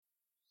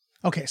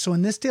Okay, so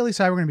in this Daily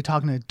Cyber, we're going to be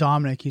talking to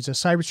Dominic. He's a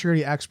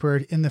cybersecurity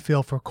expert in the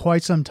field for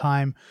quite some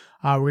time.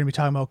 We're going to be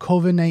talking about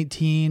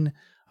COVID-19,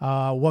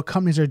 what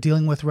companies are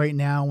dealing with right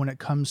now when it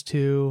comes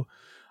to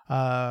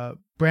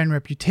brand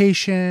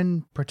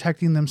reputation,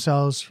 protecting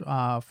themselves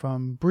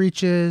from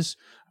breaches,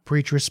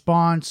 breach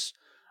response,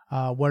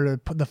 what are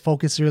the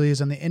focus really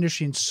is on the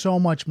industry, and so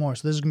much more.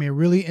 So this is going to be a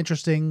really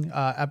interesting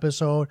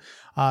episode,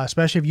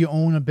 especially if you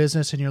own a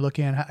business and you're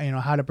looking at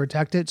how to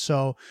protect it.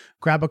 So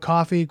grab a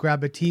coffee,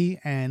 grab a tea,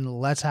 and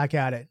let's hack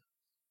at it.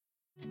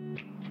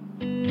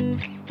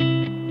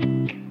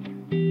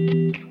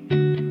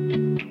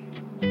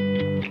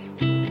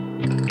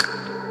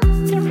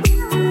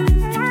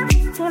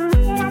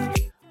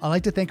 I'd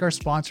like to thank our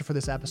sponsor for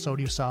this episode,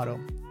 Usado.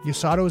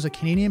 Usado is a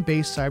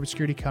Canadian-based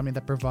cybersecurity company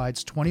that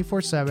provides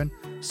 24/7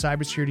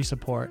 cybersecurity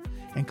support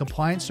and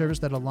compliance service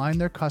that align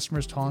their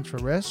customers' tolerance for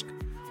risk,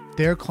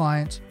 their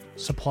clients,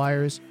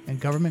 suppliers,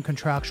 and government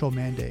contractual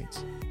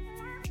mandates.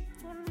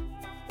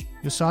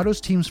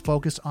 Usado's teams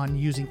focus on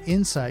using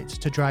insights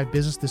to drive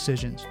business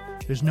decisions.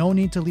 There's no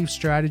need to leave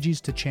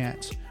strategies to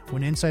chance,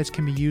 when insights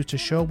can be used to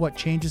show what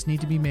changes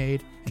need to be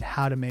made and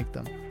how to make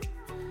them.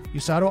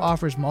 Usado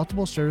offers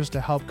multiple services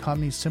to help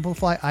companies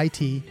simplify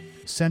IT,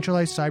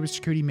 centralize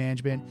cybersecurity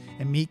management,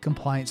 and meet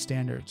compliance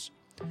standards.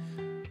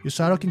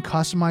 Usado can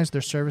customize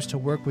their service to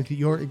work with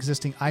your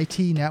existing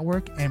IT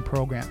network and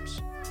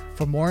programs.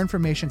 For more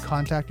information,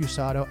 contact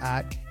Usado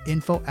at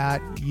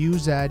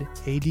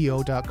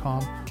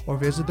info@uzado.com or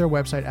visit their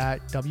website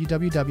at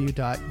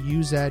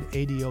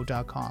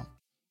www.uzado.com.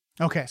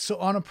 Okay, so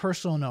on a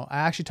personal note, I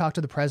actually talked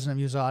to the president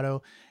of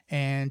Usado,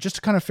 and just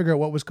to kind of figure out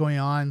what was going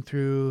on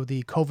through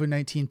the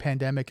COVID-19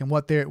 pandemic and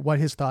what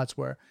his thoughts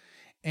were.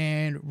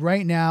 And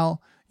right now,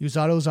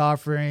 Usado is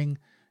offering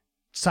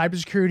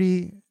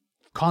cybersecurity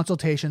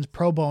consultations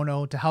pro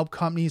bono to help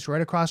companies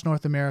right across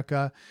North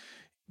America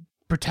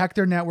protect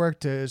their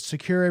network, to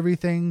secure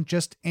everything,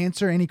 just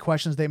answer any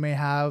questions they may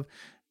have,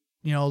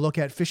 look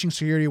at phishing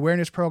security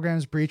awareness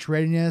programs, breach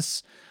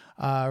readiness,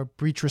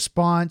 breach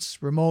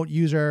response, remote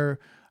user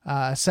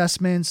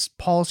assessments,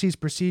 policies,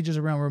 procedures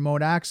around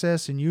remote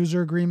access and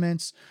user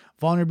agreements,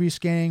 vulnerability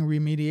scanning,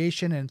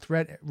 remediation, and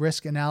threat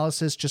risk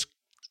analysis, just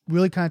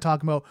really kind of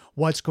talking about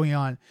what's going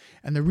on.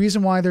 And the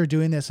reason why they're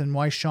doing this and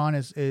why Sean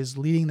is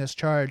leading this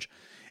charge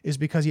is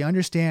because he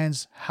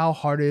understands how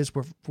hard it is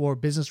for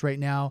business right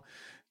now,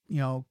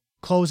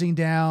 closing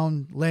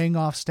down, laying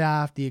off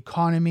staff, the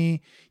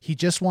economy. He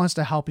just wants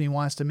to help, and he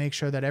wants to make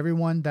sure that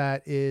everyone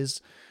that is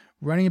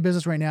running a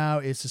business right now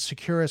is as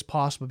secure as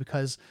possible,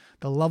 because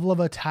the level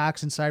of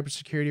attacks in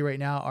cybersecurity right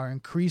now are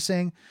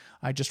increasing.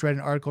 I just read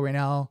an article right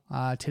now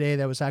today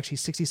that was actually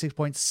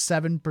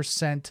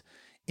 66.7%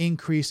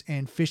 increase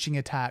in phishing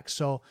attacks.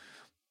 So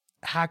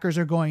hackers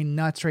are going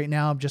nuts right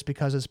now just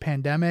because of this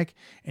pandemic,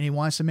 and he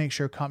wants to make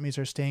sure companies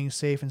are staying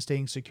safe and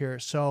staying secure.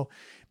 So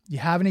you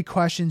have any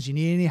questions, you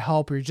need any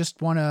help, or you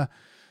just want to,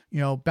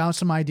 bounce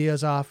some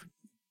ideas off,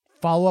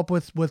 follow up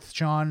with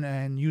Sean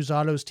and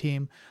Usado's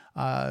team.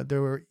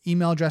 Their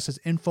email address is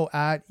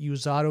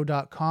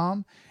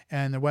info@usado.com,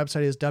 and their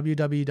website is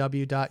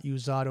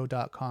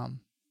www.usado.com.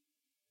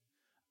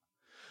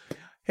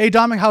 Hey,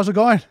 Dominic, how's it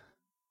going?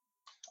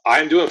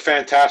 I'm doing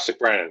fantastic,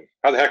 Brandon.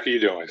 How the heck are you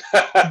doing?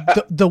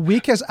 The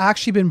week has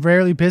actually been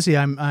very busy.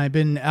 I've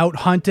been out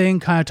hunting,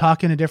 kind of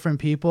talking to different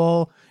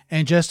people,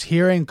 and just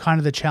hearing kind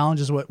of the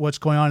challenges, what's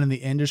going on in the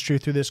industry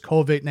through this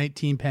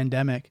COVID-19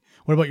 pandemic.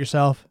 What about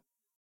yourself?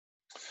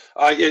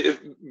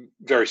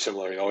 Very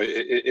similar.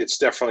 It's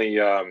definitely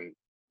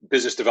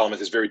business development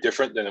is very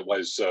different than it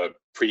was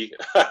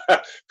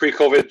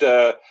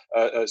pre-COVID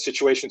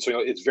situation. So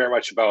it's very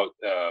much about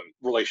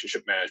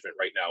relationship management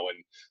right now,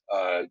 and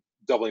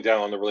doubling down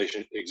on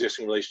the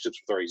existing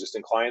relationships with our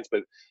existing clients,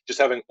 but just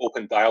having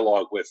open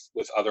dialogue with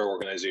other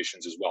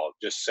organizations as well.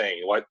 Just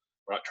saying, we're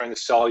not trying to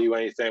sell you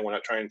anything. We're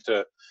not trying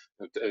to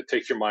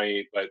take your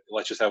money, but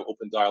let's just have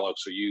open dialogue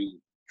so you,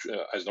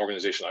 as an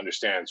organization,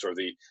 understand sort of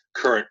the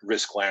current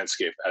risk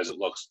landscape as it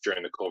looks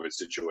during the COVID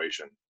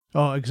situation.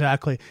 Oh,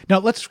 exactly. Now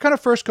let's kind of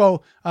first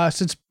go,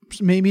 since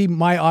maybe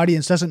my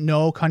audience doesn't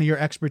know kind of your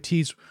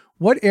expertise,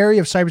 what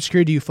area of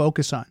cybersecurity do you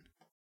focus on?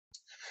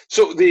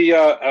 So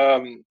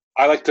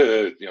I like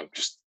to,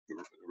 just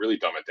really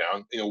dumb it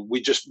down.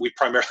 We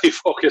primarily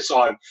focus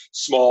on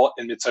small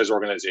and mid-sized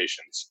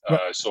organizations.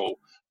 Right. So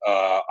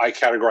I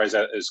categorize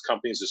that as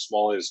companies as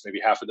small as maybe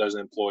half a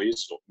dozen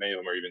employees. So many of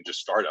them are even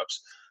just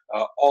startups,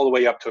 all the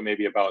way up to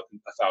maybe about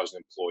 1,000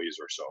 employees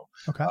or so.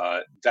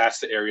 Okay. That's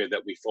the area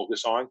that we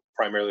focus on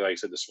primarily. Like I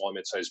said, the small and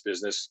mid-sized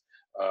business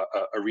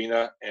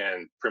arena,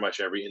 and pretty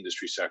much every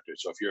industry sector.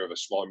 So if you're of a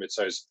small or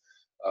mid-sized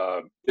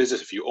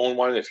business, if you own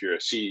one, if you're a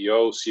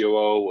CEO,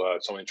 COO,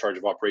 someone in charge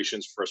of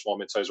operations for a small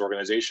mid-sized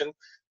organization,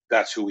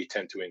 that's who we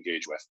tend to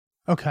engage with.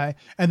 Okay.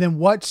 And then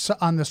what's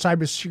on the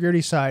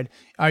cybersecurity side?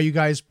 Are you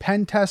guys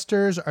pen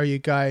testers? Are you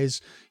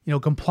guys,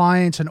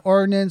 compliance and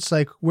ordinance?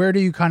 Like, where do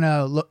you kind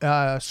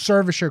of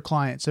service your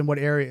clients, in what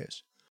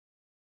areas?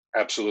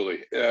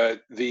 Absolutely.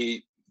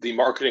 The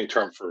marketing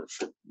term for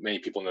many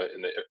people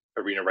in the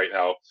arena right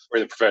now, or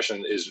in the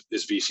profession, is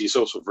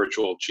VCISO, so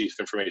Virtual Chief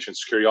Information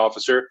Security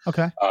Officer.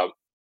 Okay.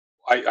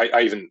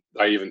 I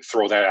even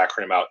throw that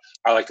acronym out.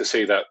 I like to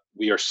say that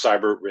we are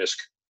cyber risk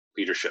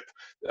leadership.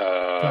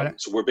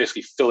 So we're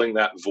basically filling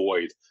that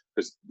void,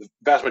 because the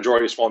vast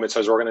majority of small and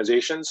mid-sized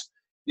organizations,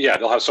 yeah,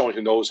 they'll have someone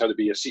who knows how to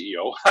be a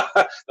CEO.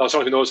 They'll have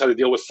someone who knows how to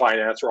deal with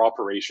finance or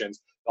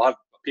operations. They'll have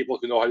people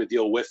who know how to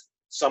deal with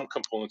some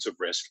components of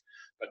risk,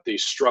 but they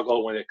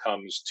struggle when it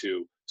comes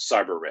to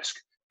cyber risk.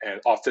 And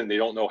often they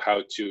don't know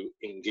how to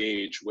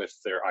engage with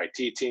their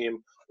IT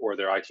team or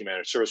their IT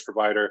managed service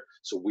provider.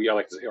 So we, I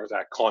like to say, are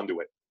that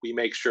conduit. We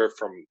make sure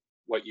from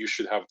what you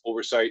should have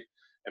oversight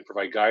and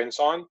provide guidance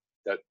on,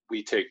 that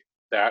we take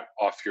that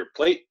off your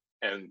plate,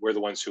 and we're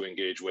the ones who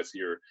engage with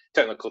your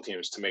technical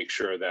teams to make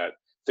sure that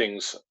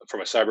things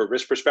from a cyber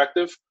risk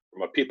perspective,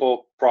 from a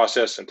people,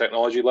 process, and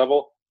technology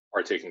level,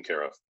 are taken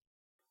care of.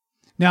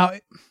 Now,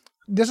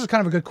 this is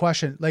kind of a good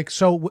question. Like,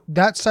 so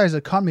that size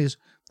of companies,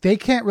 they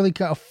can't really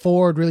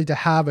afford really to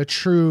have a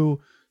true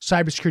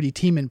cybersecurity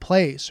team in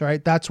place,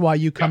 right? That's why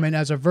you come in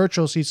as a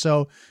virtual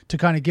CISO to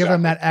kind of give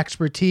them that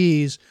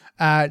expertise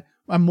at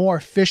a more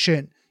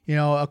efficient,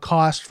 a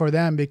cost for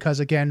them. Because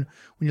again,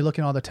 when you're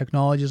looking at all the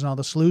technologies and all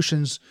the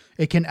solutions,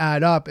 it can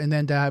add up, and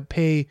then to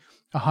pay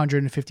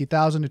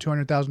 $150,000 to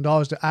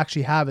 $200,000 to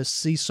actually have a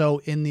CISO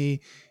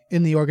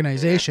in the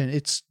organization,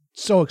 it's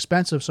so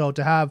expensive. So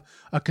to have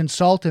a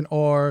consultant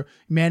or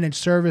managed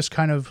service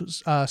kind of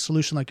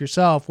solution like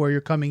yourself, where you're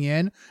coming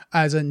in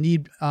as a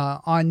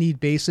on need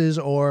basis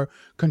or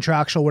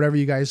contractual, whatever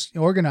you guys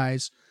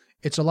organize,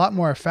 it's a lot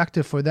more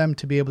effective for them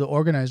to be able to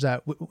organize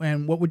that.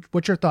 And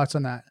what's your thoughts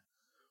on that?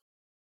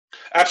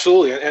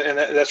 Absolutely, and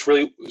that's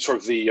really sort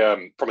of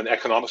the from an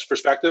economics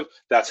perspective,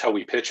 that's how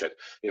we pitch it.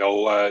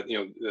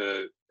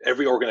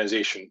 Every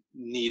organization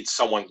needs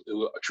someone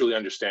who truly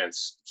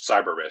understands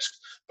cyber risk,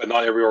 but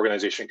not every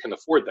organization can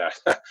afford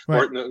that,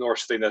 right. nor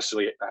should they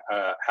necessarily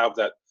have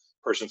that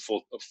person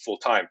full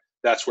time.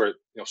 That's where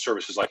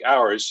services like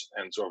ours,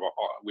 and sort of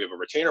we have a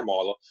retainer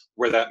model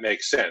where that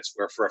makes sense.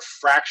 Where for a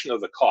fraction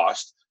of the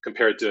cost,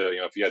 compared to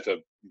if you had to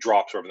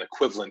drop sort of an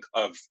equivalent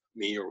of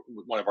me or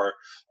one of our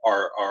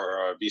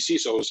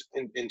VCISOs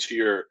into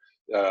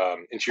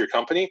your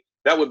company,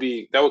 that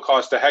would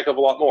cost a heck of a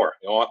lot more.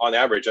 On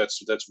average,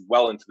 that's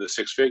well into the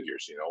six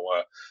figures.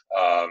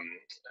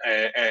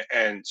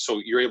 And so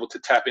you're able to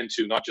tap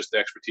into not just the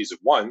expertise of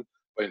one,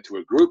 but into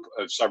a group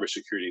of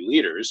cybersecurity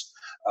leaders.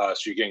 So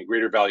you're getting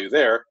greater value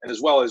there, and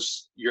as well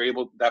as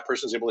that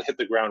person's able to hit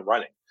the ground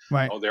running.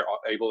 Right. They're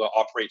able to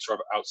operate sort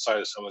of outside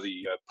of some of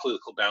the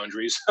political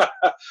boundaries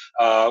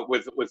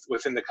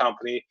within the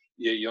company.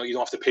 You don't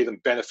have to pay them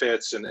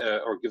benefits and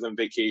or give them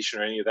vacation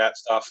or any of that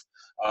stuff.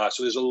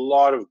 So there's a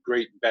lot of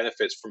great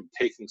benefits from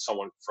taking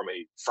someone from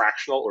a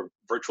fractional or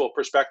virtual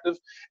perspective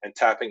and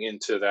tapping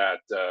into that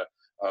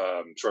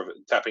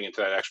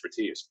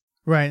expertise.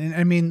 Right. And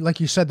I mean, like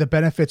you said, the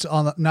benefits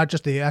on not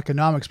just the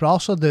economics, but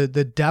also the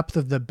depth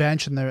of the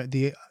bench and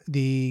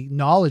the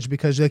knowledge,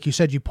 because like you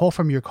said, you pull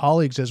from your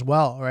colleagues as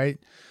well, right?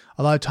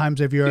 A lot of times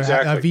if you're a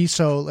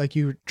VSO, like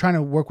you're trying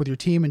to work with your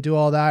team and do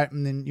all that,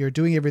 and then you're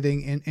doing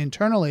everything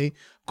internally,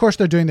 of course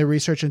they're doing the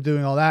research and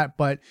doing all that,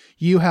 but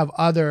you have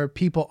other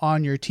people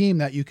on your team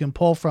that you can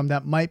pull from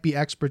that might be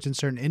experts in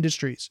certain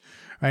industries,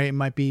 right? It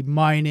might be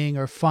mining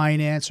or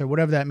finance or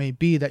whatever that may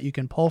be that you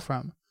can pull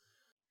from.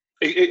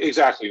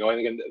 Exactly. And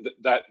again,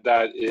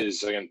 that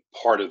is again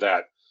part of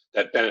that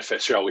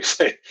benefit, shall we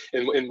say,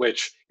 in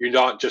which you're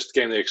not just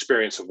getting the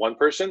experience of one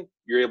person.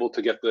 You're able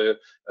to get the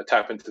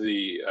tap into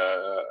the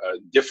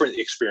different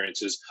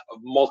experiences of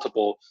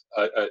multiple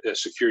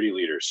security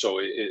leaders.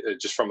 So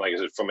just from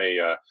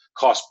a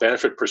cost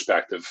benefit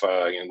perspective,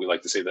 and we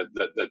like to say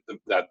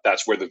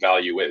that's where the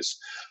value is,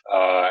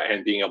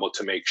 and being able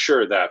to make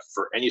sure that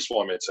for any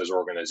small and mid-sized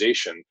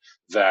organization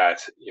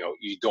that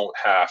you don't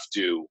have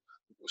to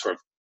sort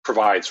of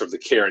provide sort of the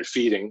care and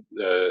feeding,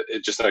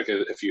 just like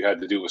if you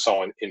had to do with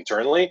someone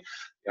internally.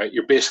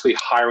 You're basically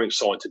hiring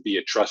someone to be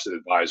a trusted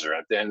advisor.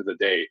 At the end of the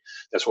day,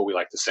 that's what we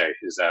like to say,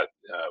 is that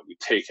we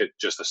take it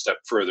just a step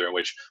further, in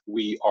which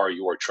we are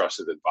your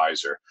trusted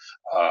advisor.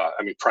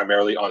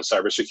 Primarily on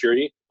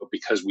cybersecurity, but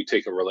because we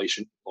take a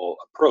relational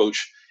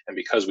approach and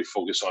because we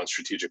focus on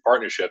strategic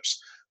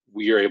partnerships,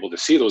 we are able to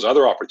see those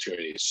other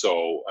opportunities.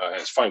 So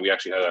it's funny, we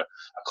actually had a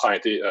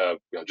client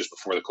just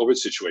before the COVID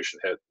situation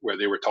hit, where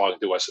they were talking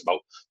to us about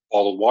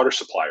bottled water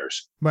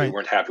suppliers. Right. They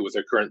weren't happy with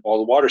their current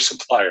bottled water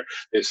supplier.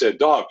 They said,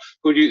 Dom,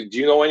 do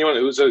you know anyone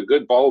who's a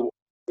good bottled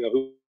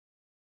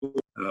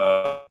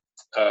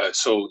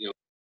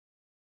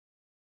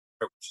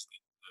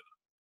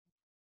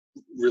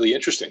really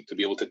interesting to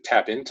be able to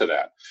tap into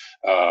that,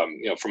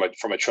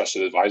 from a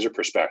trusted advisor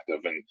perspective.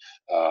 And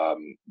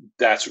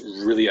that's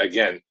really,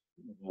 again,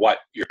 what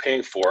you're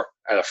paying for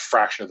at a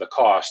fraction of the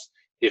cost.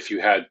 If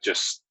you had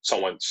just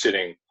someone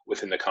sitting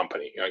within the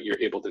company, you're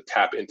able to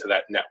tap into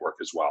that network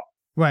as well.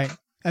 Right.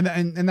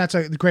 And that's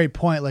a great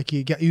point. Like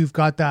you've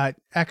got that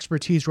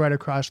expertise right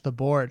across the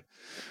board.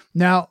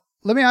 Now,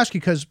 let me ask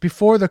you, because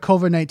before the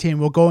COVID-19,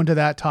 we'll go into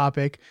that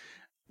topic.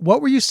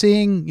 what were you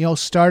seeing,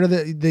 start of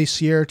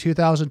this year,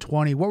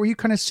 2020? What were you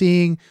kind of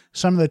seeing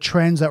some of the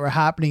trends that were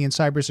happening in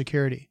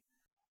cybersecurity?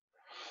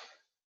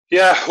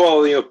 Yeah,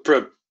 well,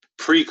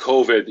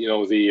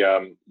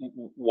 pre-COVID,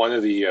 one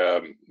of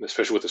the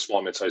especially with the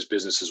small mid-sized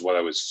businesses, what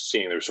I was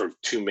seeing, there's sort of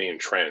two main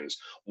trends.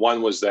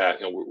 One was that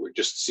we're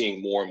just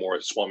seeing more and more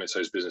small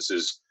mid-sized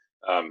businesses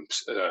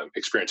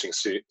experiencing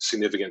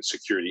significant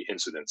security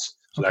incidents.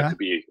 So that Okay. could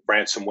be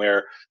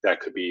ransomware,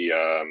 that could be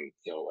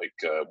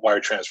wire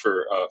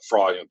transfer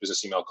fraud,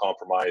 business email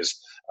compromise,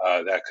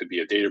 that could be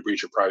a data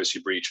breach or privacy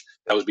breach.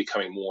 That was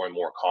becoming more and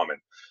more common,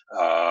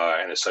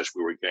 and as such,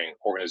 we were getting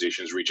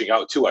organizations reaching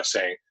out to us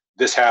saying,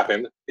 "This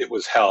happened. It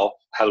was hell.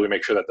 How do we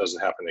make sure that doesn't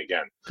happen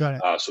again?" Got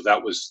it. So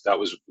that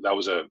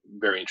was a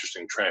very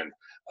interesting trend.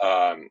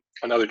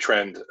 Another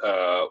trend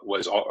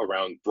was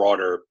around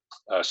broader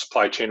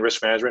supply chain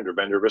risk management or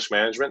vendor risk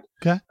management,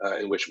 Okay.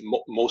 in which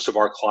most of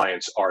our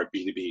clients are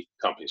B2B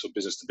companies, so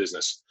business to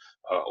business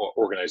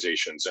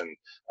organizations. And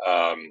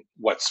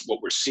what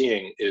we're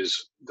seeing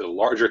is the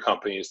larger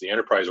companies, the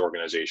enterprise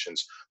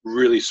organizations,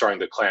 really starting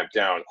to clamp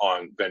down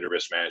on vendor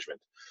risk management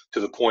to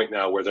the point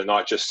now where they're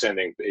not just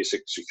sending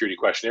basic security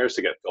questionnaires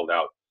to get filled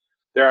out.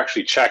 They're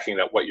actually checking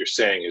that what you're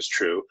saying is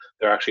true.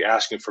 They're actually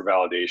asking for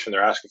validation.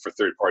 They're asking for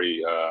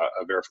third-party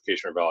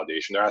verification or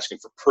validation. They're asking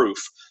for proof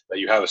that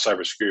you have a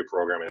cybersecurity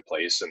program in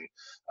place. And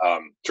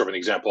sort of an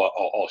example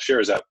I'll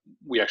share is that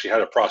we actually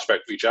had a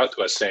prospect reach out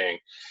to us saying,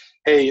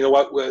 "Hey, you know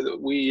what?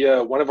 We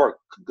one of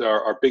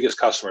our biggest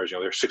customers,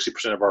 they're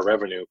 60% of our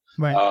revenue.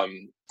 Right.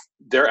 Um,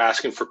 they're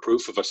asking for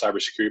proof of a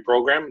cybersecurity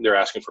program. They're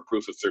asking for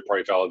proof of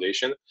third-party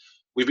validation.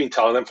 We've been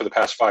telling them for the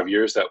past 5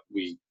 years that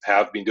we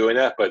have been doing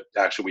that, but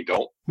actually we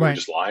don't. We were Right.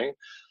 just lying."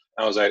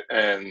 I was like,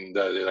 and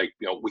they're like,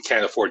 "We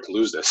can't afford to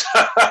lose this.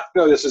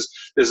 This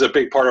is a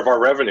big part of our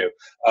revenue."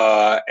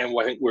 And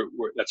I think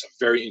that's a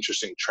very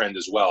interesting trend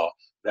as well.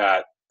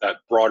 That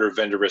broader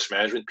vendor risk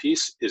management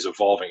piece is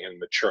evolving and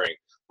maturing,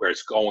 where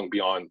it's going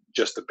beyond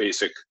just the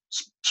basic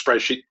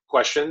spreadsheet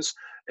questions.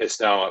 It's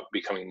now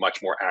becoming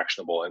much more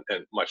actionable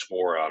and much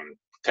more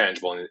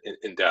tangible and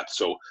in depth.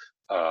 So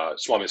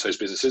small and mid-sized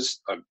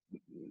businesses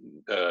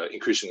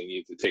increasingly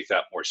need to take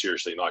that more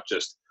seriously, not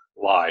just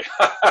lie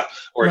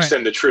or Right.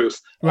 extend the truth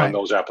on Right.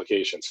 those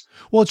applications.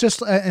 Well,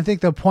 just I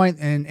think the point,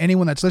 and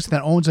anyone that's listening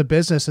that owns a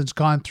business that's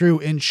gone through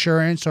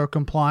insurance or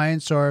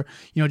compliance or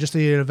just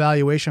the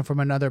evaluation from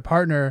another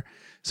partner,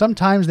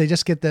 sometimes they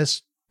just get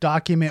this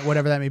document,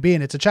 whatever that may be,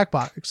 and it's a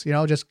checkbox.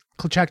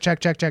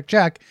 Just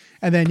check,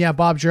 and then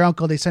Bob's your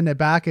uncle. They send it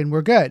back, and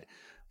we're good.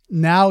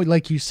 Now,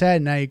 like you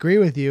said, and I agree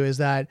with you, is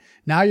that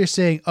now you're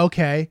saying,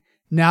 okay,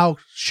 now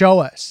show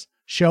us.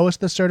 Show us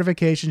the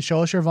certification,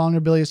 show us your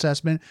vulnerability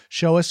assessment,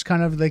 show us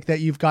kind of like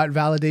that you've got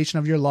validation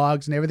of your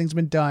logs and everything's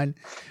been done.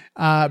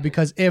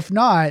 Because if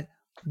not,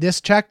 this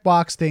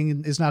checkbox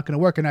thing is not going to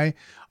work. And I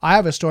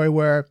have a story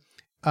where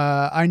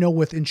I know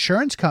with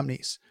insurance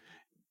companies,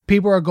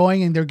 people are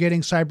going and they're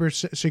getting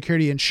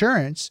cybersecurity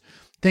insurance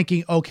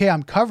thinking, okay,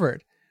 I'm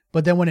covered.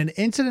 But then when an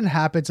incident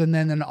happens and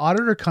then an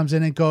auditor comes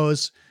in and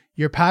goes,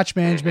 your patch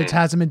management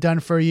hasn't been done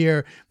for a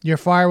year, your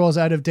firewall's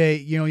out of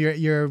date,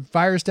 your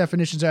virus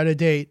definitions are out of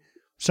date.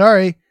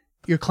 Sorry,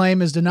 your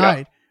claim is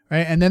denied,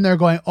 right? And then they're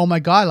going, oh my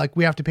God, like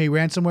we have to pay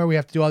ransomware. We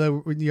have to do all the,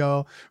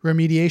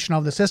 remediation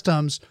of the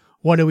systems.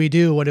 What do we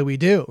do? What do we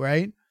do?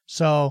 Right?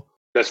 So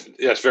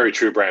That's very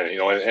true, Brandon.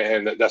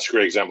 And that's a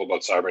great example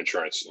about cyber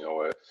insurance,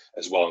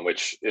 as well, in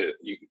which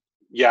you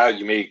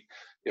may,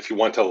 if you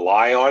want to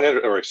lie on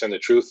it or extend the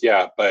truth,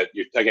 but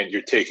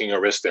you're taking a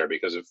risk there,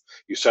 because if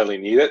you suddenly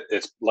need it,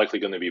 it's likely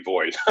going to be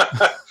void.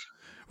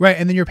 right.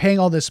 And then you're paying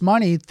all this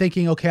money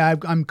thinking, okay,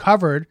 I'm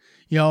covered,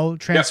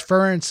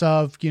 transference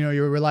of,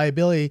 your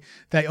reliability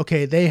that,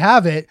 okay, they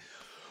have it.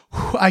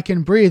 I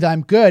can breathe.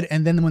 I'm good.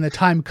 And then when the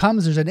time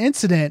comes, there's an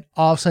incident.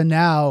 All of a sudden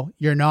now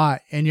you're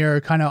not, and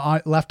you're kind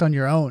of left on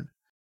your own.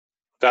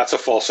 That's a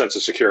false sense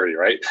of security,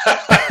 right?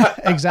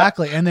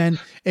 Exactly. And then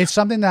it's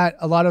something that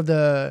a lot of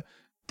the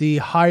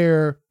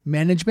higher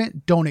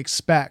management don't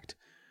expect.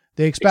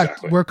 They expect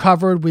Exactly. We're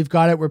covered. We've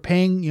got it. We're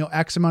paying,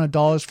 X amount of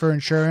dollars for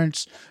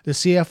insurance. The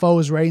CFO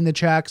is writing the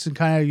checks and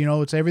kind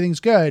of, it's everything's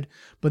good.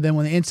 But then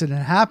when the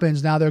incident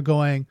happens, now they're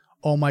going,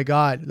 oh my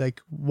God, like,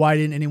 why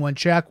didn't anyone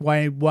check?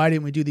 Why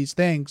didn't we do these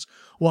things?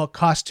 Well, it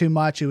cost too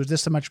much. It was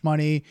this much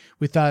money.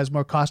 We thought it was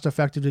more cost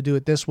effective to do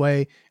it this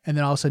way. And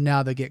then also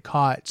now they get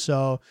caught.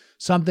 So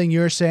something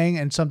you're saying,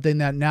 and something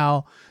that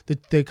now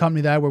the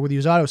company that I work with,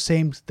 Usado,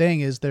 same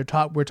thing is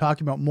we're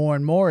talking about more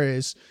and more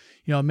is,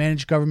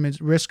 managed government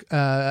risk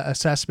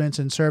assessments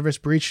and service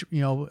breach,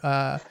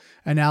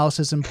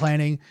 analysis and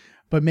planning,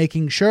 but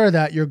making sure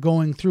that you're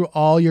going through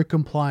all your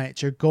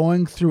compliance, you're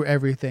going through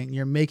everything,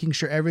 you're making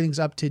sure everything's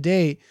up to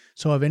date.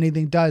 So if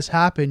anything does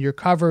happen, you're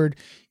covered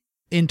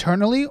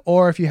internally,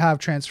 or if you have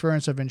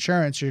transference of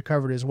insurance, you're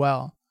covered as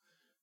well.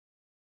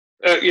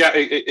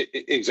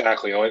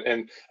 Exactly.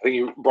 And I think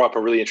you brought up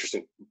a really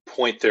interesting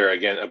point there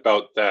again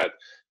about that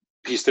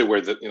piece there,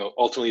 where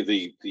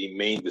ultimately the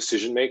main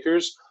decision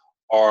makers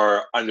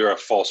are under a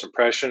false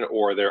impression,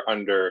 or they're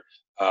under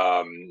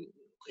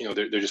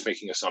they're just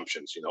making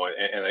assumptions,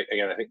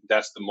 again, I think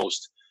that's the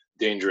most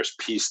dangerous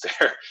piece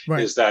there,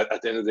 Right. is that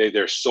at the end of the day,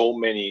 there's so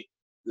many,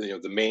 the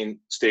main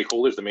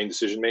stakeholders, the main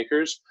decision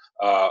makers,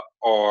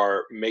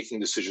 are making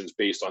decisions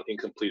based on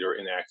incomplete or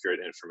inaccurate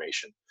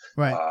information.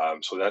 Right.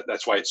 So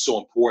that's why it's so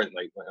important,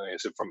 like I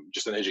said, from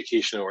just an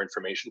education or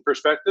information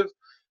perspective,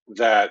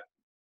 that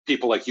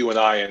people like you and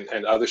I,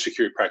 and other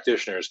security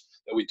practitioners,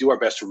 that we do our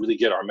best to really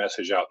get our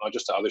message out, not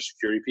just to other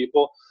security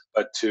people,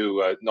 but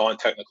to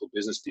non-technical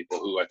business people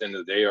who, at the end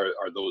of the day, are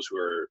those who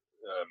are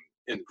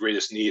in the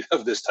greatest need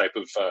of this type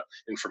of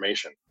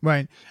information.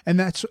 Right. And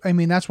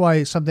that's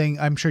why something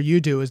I'm sure you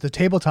do is the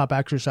tabletop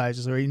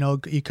exercises, where,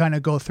 you kind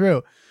of go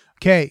through,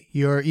 okay,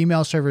 your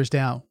email server's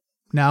down.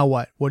 Now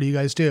what? What do you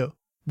guys do?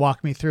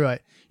 Walk me through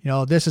it.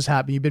 This has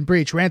happened. You've been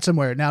breached,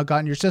 ransomware now got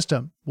in your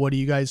system. What do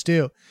you guys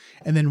do?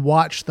 And then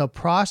watch the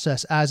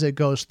process as it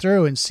goes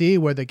through and see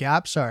where the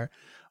gaps are.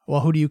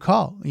 Well, who do you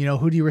call?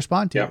 Who do you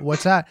respond to? Yeah.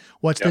 What's that?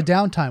 What's the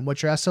downtime?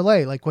 What's your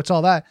SLA? Like, what's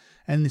all that?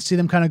 And see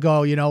them kind of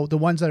go, the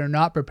ones that are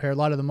not prepared, a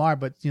lot of them are,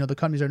 but the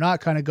companies are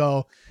not, kind of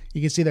go,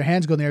 you can see their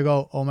hands go in there,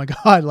 go, oh my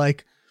God,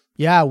 like,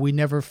 yeah, we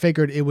never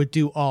figured it would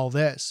do all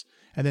this.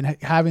 And then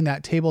having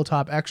that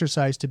tabletop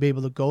exercise to be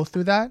able to go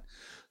through that,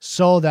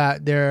 so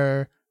that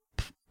they're,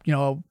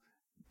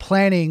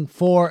 planning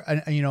for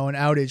an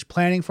outage,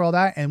 planning for all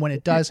that. And when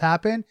it does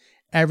happen,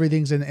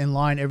 everything's in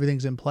line,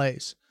 everything's in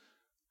place.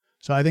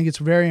 So I think it's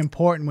very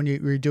important when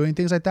you're doing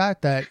things like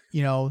that,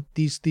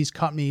 these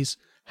companies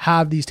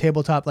have these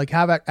tabletop, like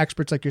have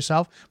experts like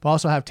yourself, but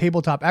also have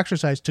tabletop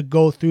exercise to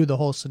go through the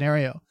whole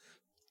scenario,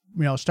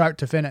 start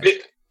to finish.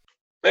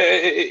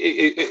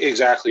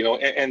 Exactly.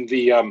 And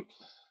the,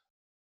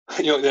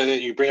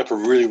 you bring up a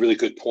really, really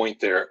good point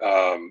there,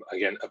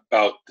 again,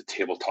 about the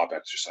tabletop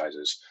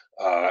exercises,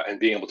 and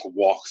being able to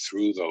walk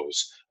through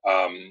those.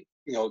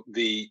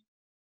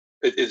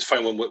 It's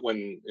fine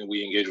when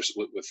we engage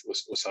with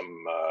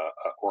some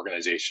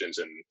organizations,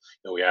 and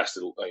we ask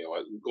to,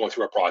 going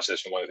through our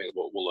process, and one of the things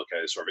we'll look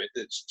at is sort of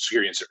it's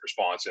security incident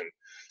response, and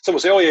someone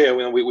will say, oh yeah,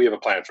 we have a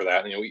plan for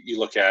that, and you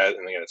look at it,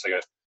 and again, it's like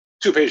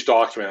a 2-page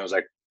document. I was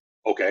like,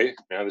 okay,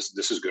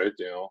 this is good,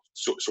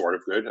 sort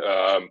of good.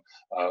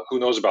 Who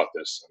knows about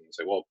this? And it's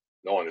like, well,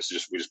 no one. This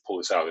is we just pull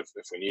this out if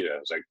we need it. I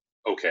was like,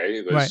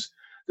 okay,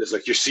 does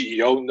like your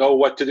CEO know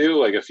what to do?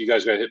 Like, if you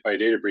guys got hit by a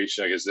data breach,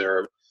 like, is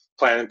there a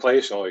plan in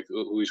place? Like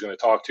who he's going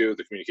to talk to,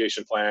 the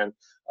communication plan,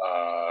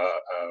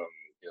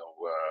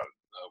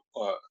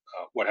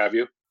 what have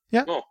you?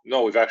 Yeah.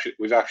 No, we've actually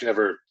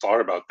never thought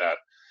about that.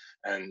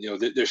 And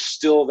there's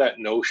still that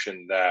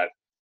notion that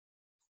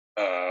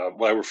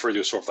what I refer to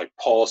as sort of like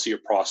policy or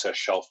process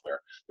shelfware.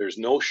 There's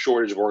no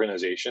shortage of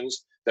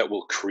organizations that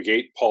will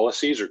create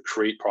policies or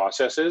create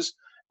processes,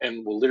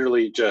 and will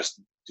literally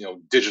just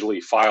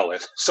digitally file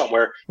it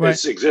somewhere. Right.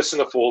 It exists in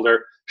a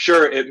folder.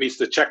 Sure, it meets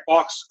the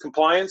checkbox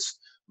compliance,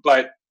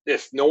 but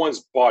if no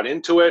one's bought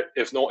into it,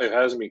 if it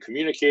hasn't been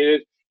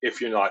communicated,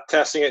 if you're not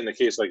testing it, in the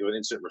case like of an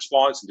incident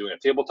response and doing a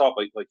tabletop,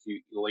 like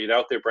you laid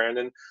out there,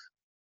 Brandon,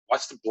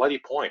 what's the bloody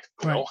point?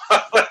 Right.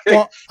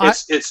 Well,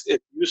 it's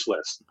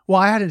useless. Well,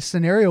 I had a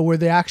scenario where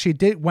they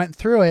actually went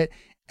through it,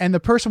 and the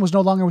person was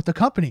no longer with the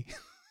company.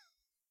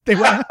 They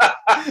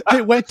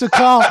went to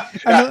call.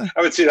 I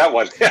would see that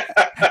one.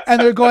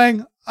 And they're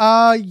going,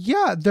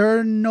 yeah,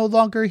 they're no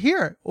longer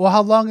here. Well,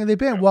 how long have they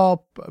been?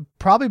 Well,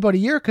 probably about a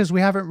year, because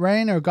we haven't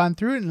ran or gone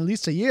through it in at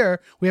least a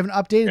year. We haven't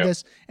updated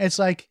this. It's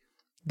like,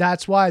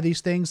 that's why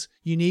these things,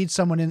 you need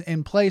someone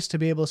in place to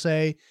be able to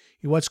say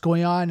what's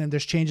going on, and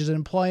there's changes in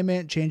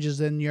employment, changes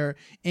in your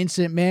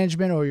incident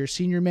management or your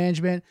senior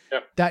management.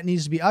 That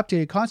needs to be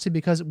updated constantly,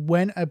 because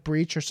when a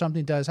breach or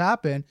something does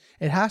happen,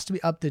 it has to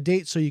be up to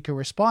date so you can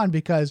respond.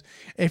 Because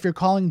if you're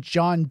calling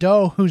John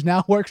Doe, who's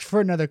now works for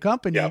another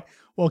company,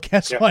 well,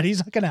 guess what? He's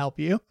not going to help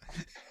you.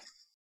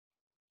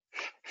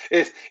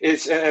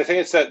 It's and I think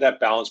it's that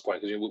balance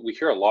point, because we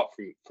hear a lot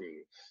from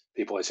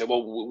people. They say,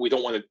 well, we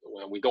don't want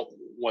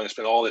to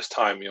spend all this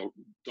time,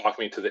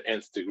 documenting to the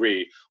nth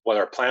degree what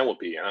our plan will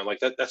be. And I'm like,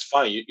 that's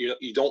fine.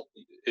 You don't.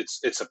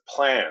 It's a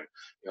plan.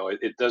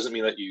 It doesn't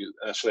mean that you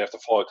necessarily have to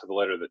follow it to the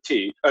letter of the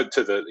T,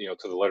 to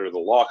the letter of the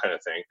law, kind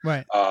of thing.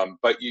 Right.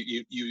 But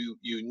you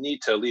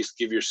need to at least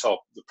give yourself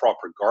the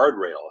proper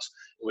guardrails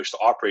in which to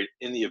operate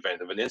in the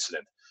event of an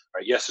incident.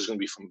 Right? Yes, there's going to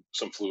be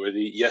some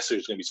fluidity. Yes,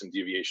 there's going to be some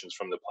deviations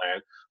from the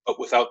plan. But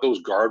without those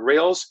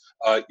guardrails,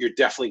 you're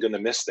definitely going to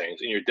miss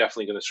things, and you're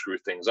definitely going to screw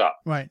things up.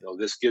 Right.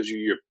 This gives you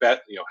your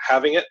bet.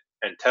 Having it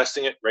and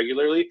testing it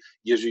regularly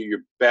gives you your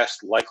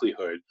best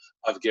likelihood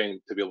of getting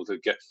to be able to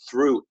get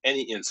through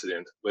any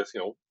incident with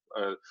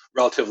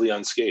relatively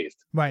unscathed.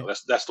 Right.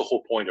 That's the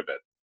whole point of it.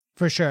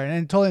 For sure,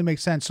 and it totally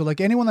makes sense. So,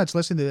 like, anyone that's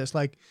listening to this,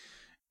 like,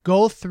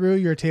 go through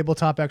your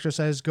tabletop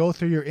exercise, go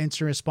through your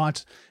instant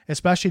response,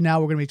 especially now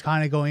we're going to be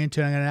kind of going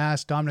into, I'm going to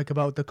ask Dominic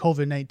about the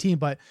COVID-19,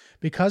 but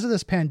because of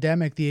this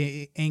pandemic,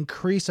 the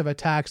increase of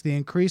attacks, the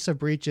increase of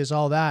breaches,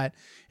 all that,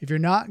 if you're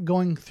not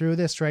going through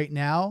this right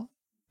now,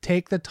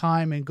 take the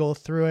time and go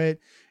through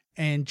it.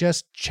 and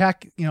just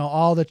check,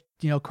 all the,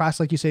 cross,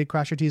 like you say,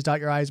 cross your T's, dot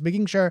your I's,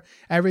 making sure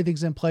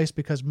everything's in place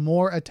because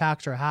more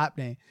attacks are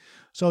happening.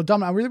 So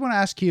Dom, I really want to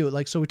ask you,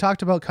 like, so we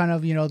talked about kind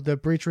of, the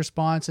breach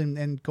response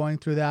and going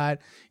through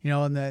that,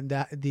 and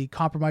the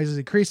compromises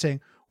increasing.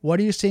 What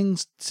are you seeing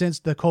since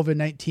the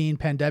COVID-19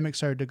 pandemic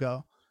started to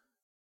go?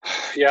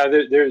 Yeah,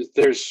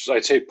 there's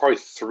I'd say probably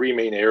three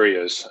main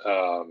areas.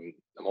 I'm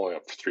holding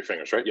up three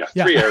fingers, right? Yeah,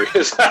 Yeah. three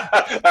areas.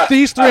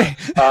 These three.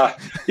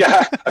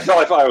 Yeah, I felt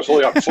like I was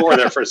holding up four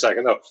there for a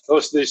second. No,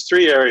 these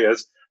three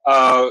areas.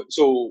 Again,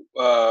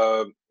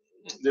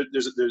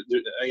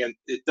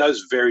 it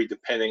does vary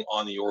depending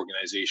on the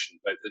organization,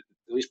 but at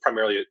least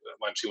primarily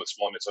what I'm seeing with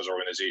small and mid-sized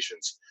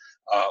organizations.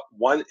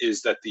 One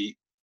is that the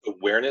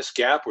awareness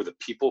gap or the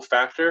people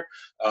factor,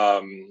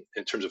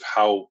 in terms of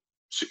how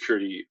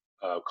security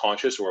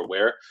conscious or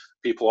aware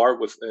people are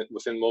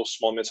within most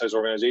small mid-sized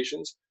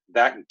organizations,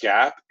 that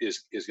gap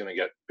is going to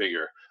get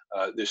bigger.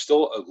 There's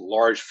still a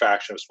large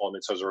faction of small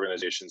mid-sized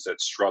organizations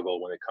that struggle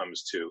when it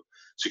comes to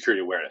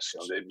security awareness.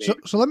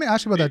 So let me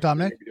ask you about that,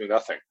 Dominic. Doing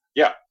nothing.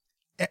 Yeah.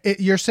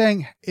 You're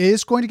saying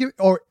is going to get,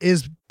 or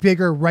is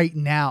bigger right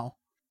now?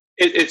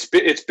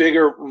 It's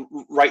bigger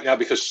right now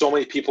because so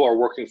many people are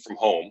working from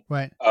home,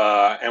 right?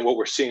 And what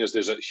we're seeing is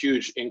there's a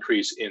huge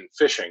increase in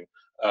phishing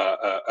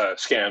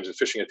scams and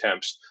phishing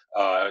attempts,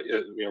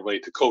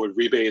 related to COVID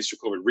rebates or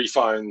COVID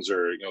refunds,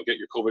 or get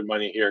your COVID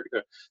money here,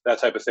 that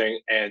type of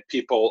thing. And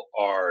people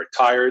are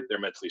tired, they're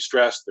mentally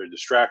stressed, they're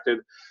distracted,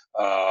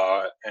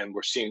 and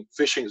we're seeing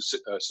phishing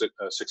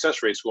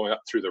success rates going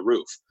up through the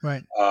roof.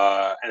 Right.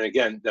 And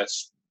again,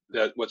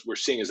 what we're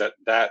seeing is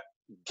that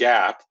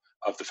gap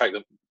of the fact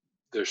that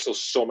there's still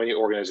so many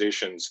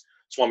organizations,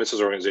 small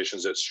business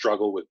organizations, that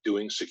struggle with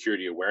doing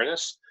security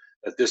awareness,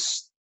 at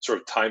this sort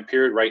of time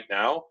period right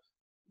now,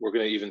 we're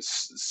going to even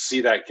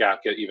see that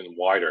gap get even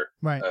wider,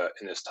 right,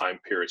 in this time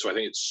period. So I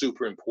think it's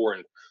super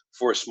important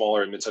for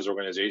smaller and mid-sized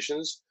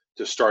organizations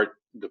to start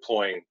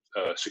deploying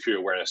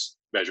security awareness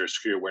measures,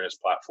 security awareness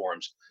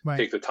platforms. right.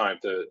 Take the time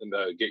to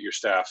get your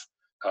staff.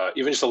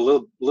 Even just a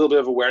little bit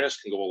of awareness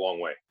can go a long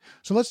way.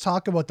 So let's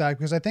talk about that,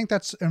 because I think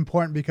that's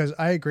important, because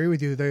I agree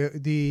with you.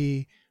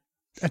 The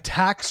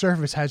attack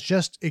surface has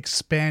just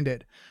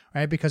expanded,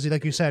 right? Because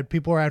like you said,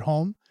 people are at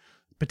home.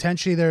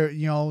 Potentially they're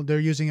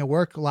using a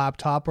work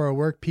laptop or a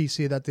work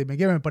PC that they've been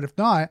given, but if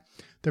not,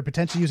 they're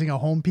potentially using a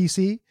home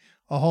PC,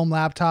 a home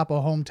laptop, a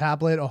home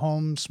tablet, a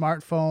home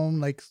smartphone,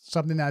 like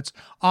something that's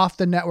off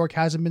the network,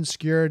 hasn't been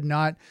secured,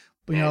 not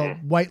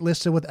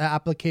whitelisted with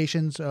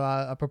applications,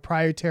 a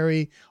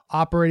proprietary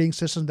operating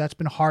system that's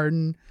been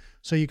hardened.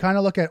 So you kind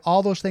of look at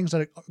all those things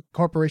that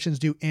corporations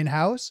do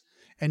in-house,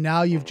 and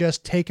now you've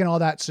just taken all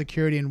that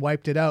security and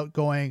wiped it out,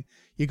 going,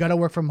 you got to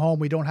work from home.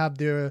 We don't have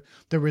the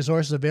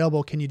resources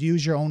available. Can you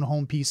use your own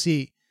home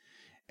PC?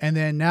 And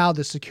then now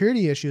the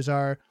security issues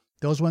are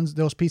those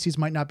PCs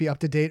might not be up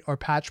to date or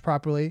patched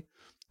properly.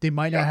 They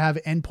might not have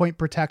endpoint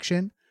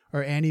protection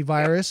or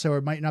antivirus, or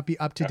it might not be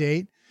up to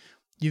date.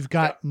 You've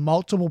got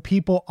multiple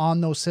people on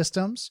those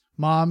systems,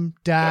 mom,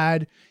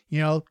 dad,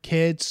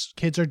 kids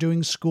are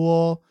doing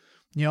school,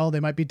 they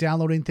might be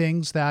downloading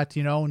things that,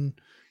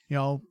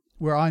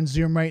 we're on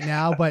Zoom right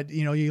now, but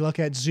you look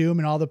at Zoom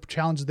and all the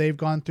challenges they've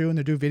gone through, and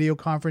they do video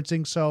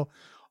conferencing. So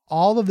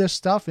all of this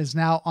stuff is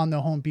now on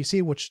the home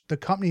PC, which the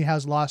company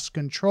has lost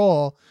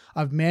control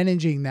of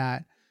managing.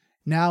 That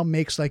now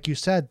makes, like you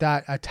said,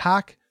 that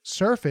attack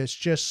surface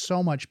just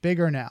so much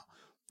bigger now.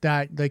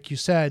 That, like you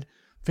said,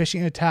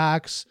 phishing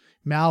attacks,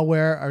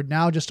 malware are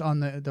now just on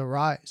the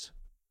rise.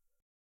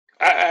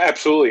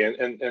 Absolutely.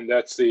 And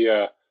that's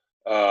the,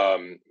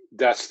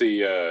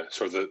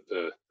 sort of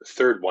the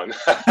third one.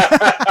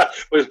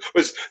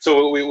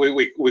 So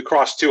we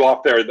crossed two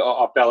off there,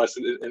 off that list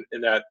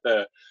in that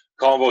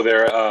combo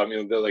there.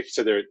 Like you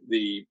said there,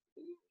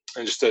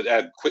 and just to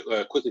add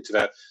quickly to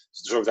that,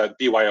 sort of that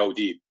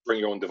BYOD, bring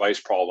your own device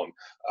problem.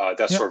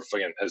 That sort of,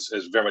 again, has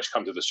very much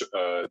come to the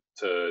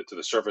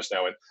surface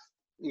now, and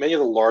many of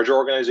the larger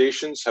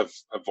organizations have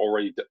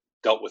already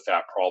dealt with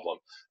that problem.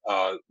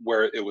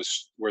 Where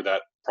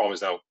that problem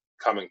is now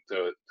coming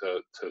to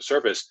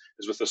surface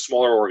is with the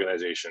smaller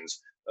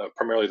organizations,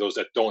 primarily those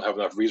that don't have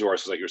enough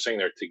resources, like you're saying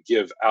there, to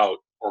give out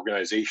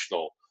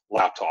organizational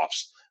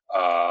laptops.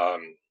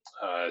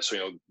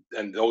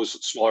 And those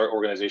smaller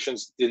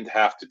organizations didn't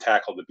have to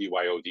tackle the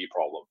BYOD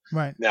problem.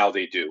 Right now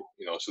they do.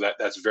 So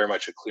that's very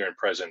much a clear and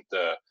present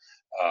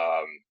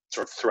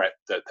sort of threat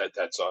that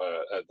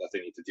they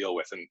need to deal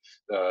with. And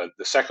the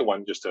second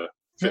one, just to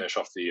finish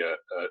off the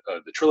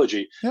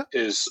trilogy,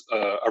 is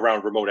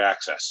around remote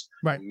access.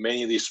 Right.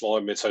 Many of these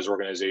smaller mid-sized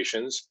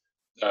organizations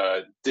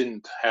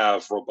didn't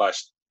have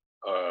robust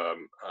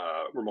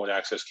remote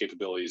access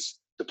capabilities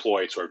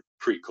deployed sort of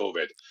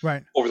pre-COVID.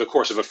 Right. Over the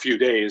course of a few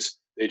days,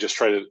 they just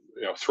try to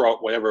throw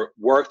out whatever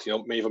worked.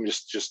 Many of them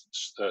just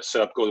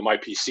set up, go to my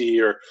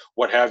PC or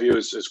what have you,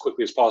 as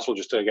quickly as possible,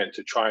 just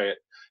to try it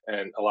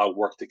and allow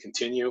work to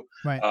continue.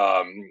 Right.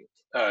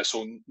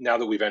 So now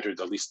that we've entered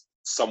at least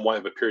somewhat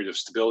of a period of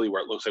stability,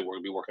 where it looks like we're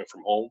going to be working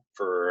from home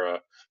for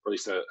at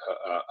least a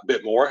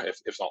bit more,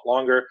 if not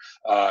longer,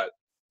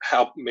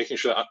 making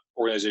sure that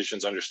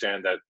organizations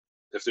understand that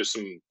if there's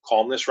some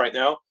calmness right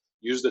now,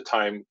 use the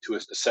time to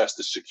assess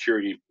the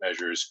security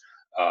measures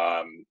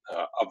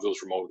of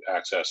those remote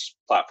access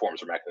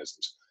platforms or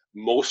mechanisms.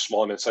 Most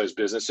small and mid-sized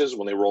businesses,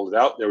 when they rolled it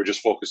out, they were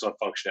just focused on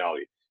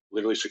functionality.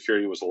 Literally,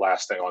 security was the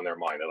last thing on their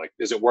mind. They're like,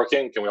 "Is it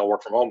working? Can we all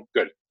work from home?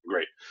 Good,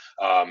 great.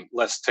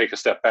 Let's take a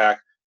step back.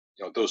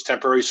 Those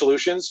temporary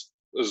solutions,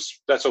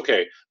 that's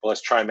okay, but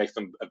let's try and make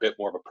them a bit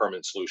more of a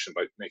permanent solution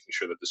by making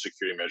sure that the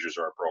security measures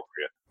are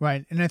appropriate."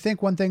 Right. And I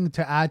think one thing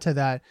to add to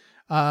that,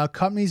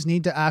 companies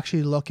need to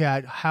actually look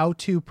at how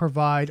to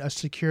provide a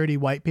security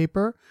white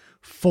paper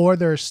for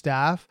their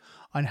staff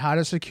on how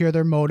to secure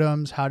their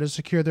modems, how to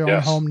secure their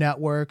own home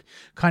network,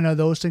 kind of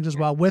those things as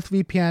well, with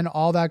VPN,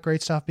 all that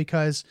great stuff,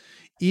 because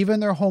even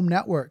their home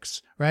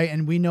networks, right?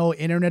 And we know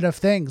Internet of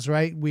Things,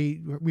 right?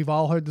 We've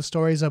all heard the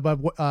stories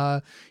about,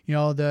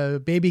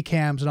 the baby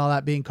cams and all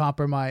that being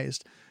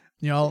compromised.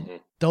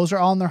 Those are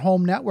all on their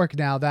home network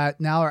now, that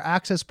now are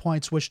access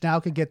points, which now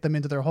could get them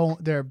into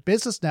their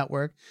business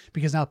network,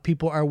 because now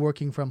people are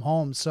working from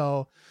home.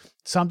 So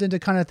something to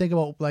kind of think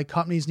about, like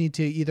companies need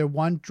to either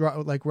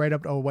write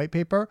up a white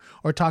paper,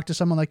 or talk to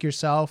someone like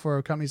yourself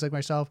or companies like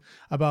myself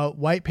about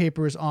white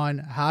papers on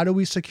how do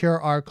we secure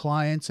our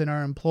clients and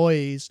our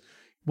employees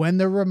when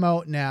they're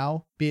remote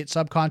now, be it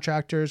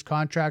subcontractors,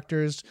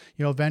 contractors,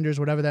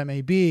 vendors, whatever that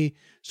may be,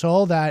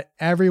 so that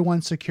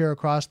everyone's secure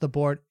across the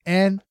board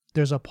and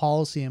there's a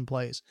policy in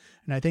place.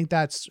 And I think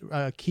that's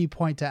a key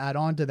point to add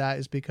on to that,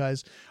 is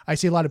because I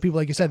see a lot of people,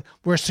 like you said,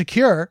 we're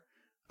secure.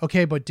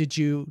 Okay, but did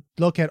you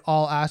look at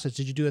all assets?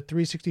 Did you do a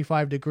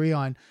 365 degree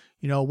on,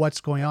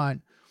 what's going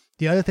on?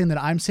 The other thing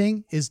that I'm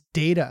seeing is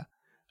data.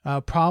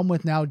 Problem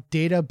with now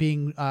data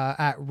being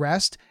at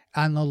rest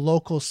on the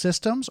local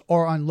systems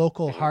or on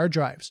local hard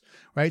drives,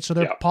 right? So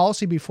their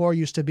policy before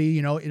used to be,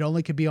 it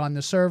only could be on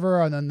the server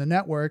or on the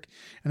network.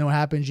 And then what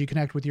happens, you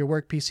connect with your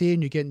work PC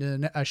and you get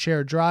into a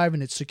shared drive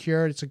and it's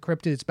secured, it's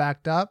encrypted, it's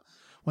backed up.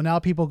 Well, now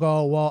people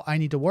go, well, I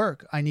need to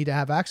work. I need to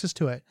have access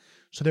to it.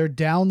 So they're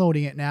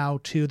downloading it now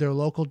to their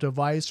local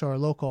device or a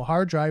local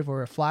hard drive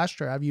or a flash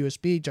drive,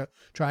 USB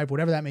drive,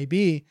 whatever that may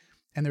be,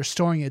 and they're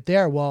storing it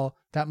there. Well,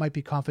 that might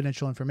be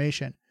confidential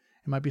information.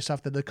 It might be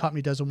stuff that the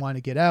company doesn't want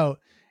to get out.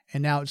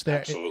 And now it's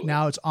there.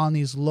 Now it's on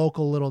these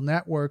local little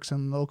networks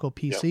and local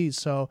PCs. Yep.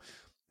 So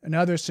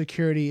another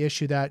security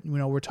issue that,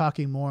 we're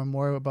talking more and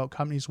more about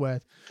companies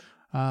with.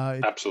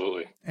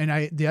 Absolutely.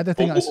 And the other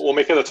thing we'll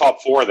make it a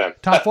top 4 then.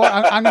 Top 4.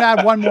 I'm going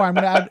to add one more. I'm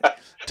going to add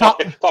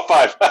top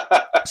 5.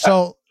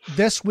 So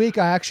this week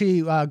I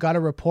actually got a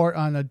report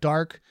on a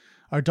dark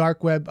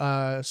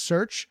web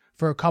search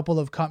for a couple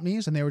of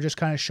companies, and they were just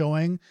kind of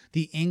showing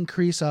the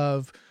increase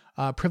of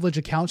privileged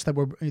accounts that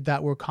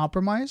were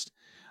compromised.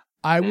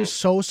 I was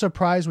so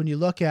surprised when you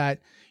look at,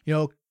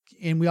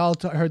 and we all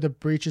heard the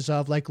breaches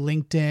of like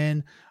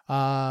LinkedIn,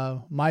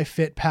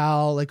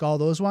 MyFitPal, like all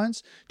those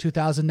ones,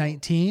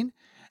 2019.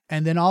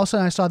 And then also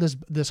I saw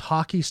this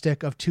hockey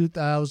stick of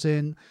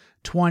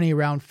 2020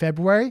 around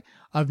February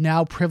of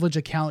now privileged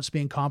accounts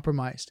being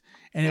compromised.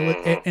 And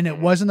it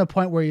wasn't the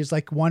point where he's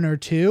like 1 or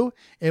 2.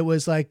 It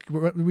was like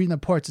reading the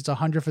reports. It's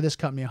 100 for this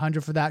company,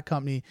 100 for that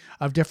company,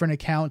 of different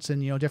accounts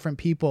and, different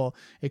people.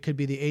 It could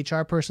be the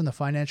HR person, the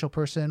financial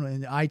person,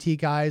 and the IT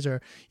guys,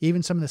 or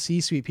even some of the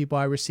C-suite people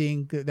I was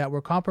seeing that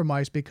were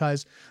compromised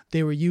because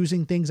they were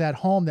using things at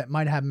home that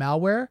might have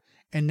malware,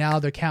 and now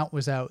their account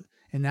was out.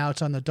 And now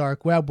it's on the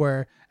dark web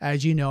where,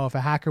 as you know, if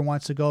a hacker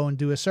wants to go and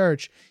do a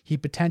search, he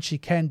potentially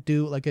can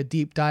do like a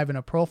deep dive and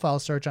a profile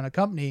search on a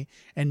company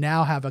and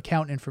now have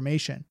account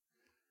information.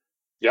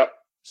 Yep.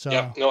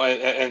 So no,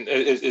 and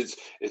it's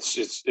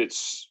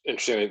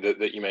interesting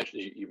that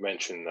you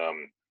mentioned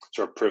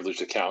sort of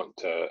privileged account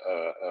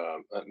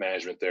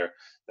management there.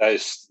 That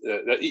is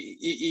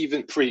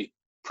even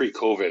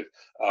pre-COVID,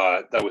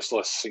 that was still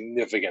a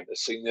significant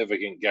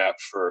gap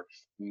for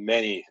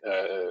many,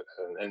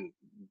 and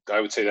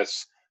I would say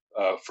that's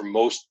for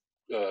most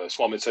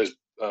small mid-sized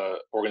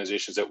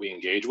organizations that we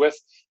engage with.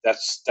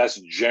 That's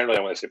generally,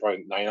 I want to say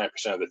probably 99%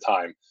 of the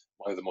time,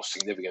 one of the most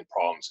significant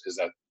problems is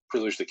that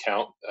privileged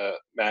account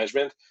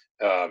management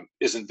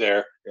isn't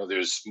there.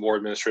 There's more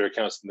administrator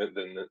accounts than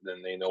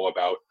they know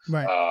about.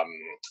 Right.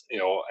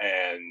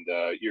 And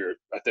you're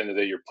at the end of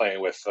the day, you're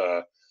playing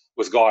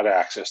with God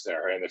access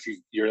there, and if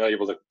you're not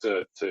able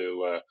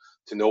to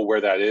know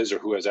where that is or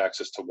who has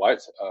access to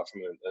what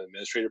from an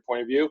administrator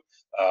point of view,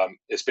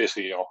 it's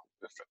basically,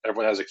 if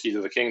everyone has a key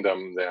to the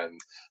kingdom, then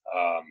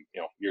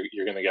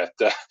you're gonna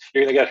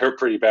get hurt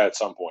pretty bad at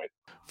some point.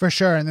 For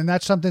sure. And then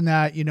that's something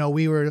that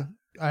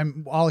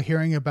I'm all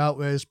hearing about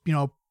was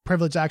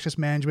privileged access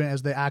management,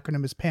 as the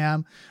acronym is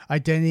PAM,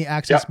 identity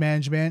access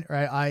management,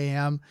 right?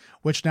 IAM,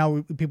 which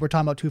now people are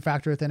talking about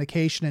two-factor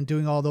authentication and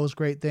doing all those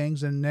great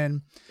things. And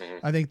then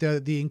I think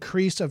the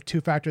increase of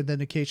two-factor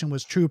authentication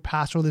was true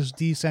passwordless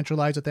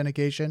decentralized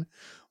authentication,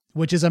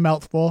 which is a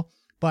mouthful,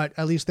 but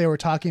at least they were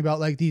talking about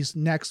like these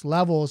next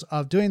levels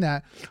of doing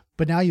that.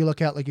 But now you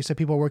look at, like you said,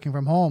 people working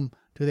from home.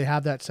 Do they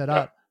have that set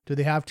up? Do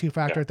they have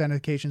two-factor Yeah.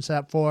 authentication set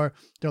up for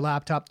their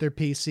laptop, their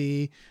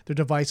PC, their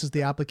devices,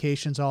 the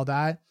applications, all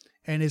that?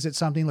 And is it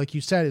something like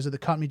you said, is it the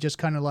company just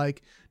kind of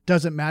like,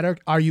 doesn't matter?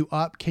 Are you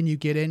up? Can you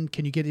get in?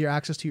 Can you get your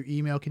access to your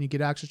email? Can you get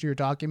access to your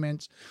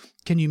documents?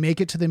 Can you make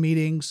it to the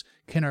meetings?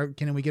 Can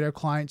we get our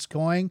clients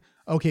going?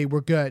 Okay,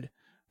 we're good.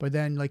 But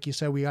then, like you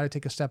said, we got to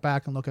take a step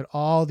back and look at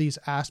all these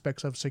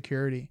aspects of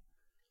security.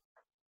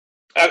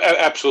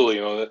 Absolutely.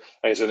 Like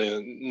I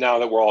said, now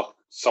that we're all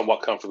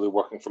somewhat comfortably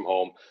working from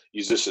home,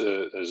 use this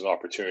as an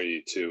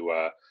opportunity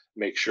to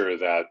make sure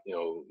that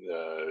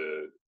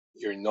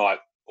you're not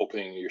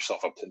opening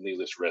yourself up to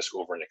needless risk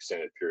over an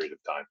extended period of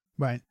time.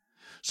 Right.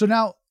 So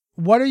now,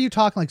 what are you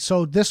talking like?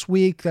 So this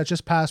week that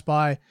just passed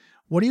by,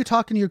 what are you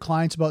talking to your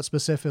clients about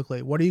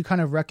specifically? What are you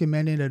kind of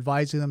recommending,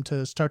 advising them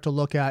to start to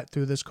look at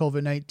through this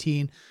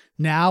COVID-19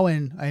 now?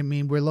 And I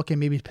mean, we're looking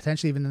maybe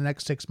potentially even the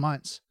next 6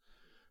 months.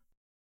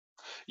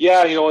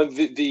 Yeah, I would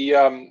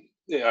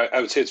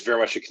say it's very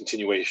much a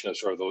continuation of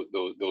sort of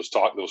those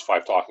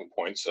five talking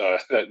points Yeah.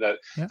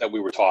 that we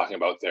were talking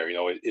about there.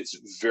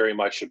 It's very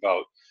much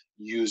about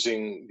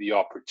using the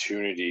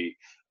opportunity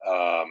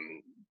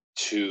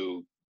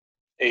to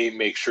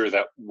make sure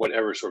that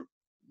whatever sort of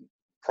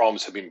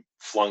problems have been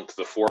flung to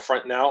the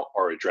forefront now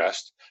are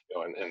addressed.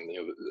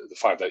 The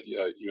five that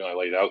you and I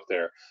laid out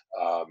there,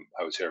 I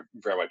would say are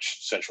very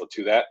much central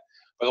to that.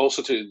 But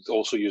also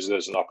to use it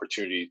as an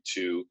opportunity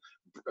to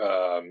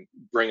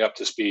bring up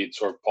to speed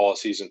sort of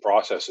policies and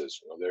processes.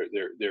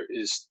 There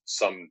is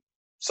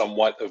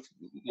somewhat of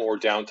more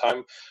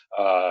downtime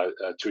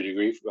to a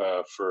degree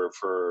for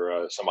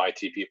some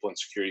IT people and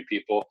security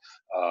people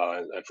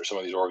and for some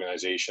of these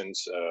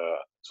organizations.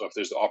 So if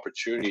there's the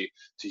opportunity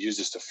to use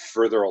this to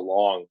further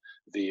along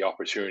the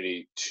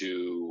opportunity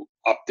to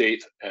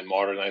update and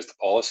modernize the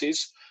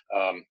policies,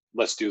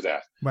 let's do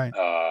that. Right.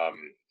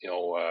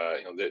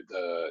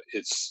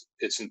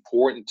 It's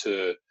important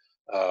to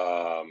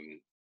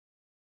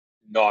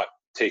not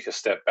take a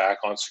step back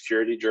on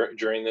security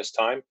during this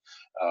time.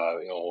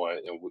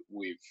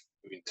 We've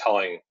been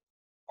telling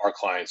our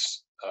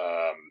clients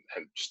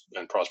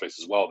and prospects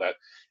as well that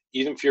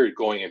even if you're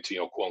going into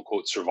quote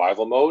unquote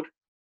survival mode,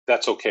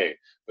 that's okay,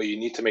 but you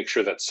need to make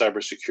sure that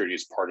cybersecurity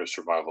is part of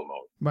survival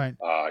mode. Right.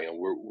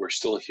 We're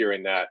still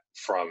hearing that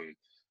from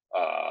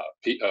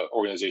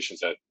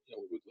organizations that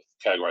we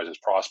categorize as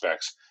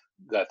prospects,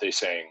 that they're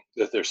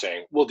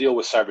saying we'll deal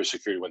with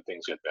cybersecurity when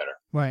things get better.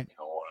 Right.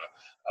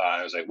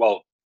 I was like,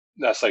 well,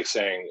 that's like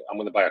saying I'm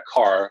going to buy a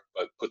car,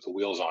 but put the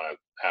wheels on it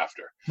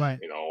after. Right.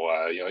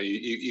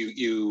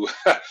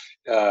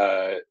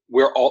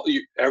 We're all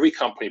every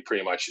company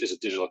pretty much is a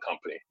digital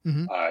company,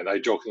 Mm-hmm. and I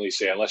jokingly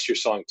say unless you're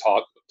selling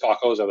tacos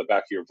out of the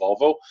back of your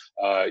Volvo,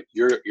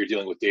 you're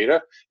dealing with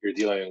data. You're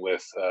dealing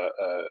with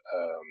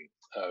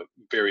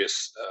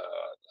various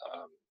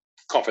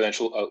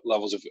confidential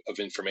levels of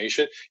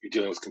information. You're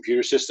dealing with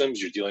computer systems.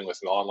 You're dealing with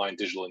an online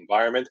digital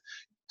environment.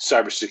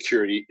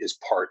 Cybersecurity is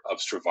part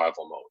of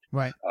survival mode.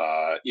 Right.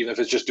 Even if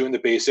it's just doing the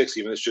basics,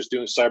 even if it's just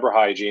doing cyber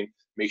hygiene,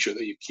 make sure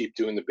that you keep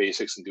doing the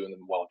basics and doing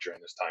them well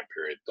during this time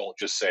period. Don't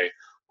just say,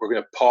 we're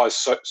going to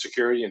pause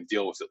security and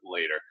deal with it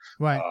later.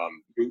 Right.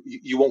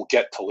 You won't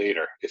get to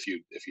later if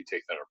you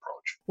take that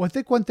approach. Well, I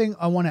think one thing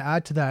I want to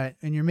add to that,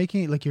 and you're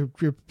making it like you're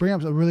bringing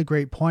up a really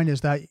great point,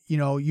 is that,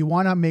 you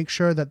want to make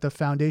sure that the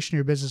foundation of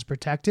your business is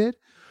protected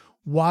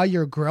while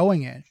you're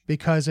growing it,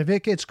 because if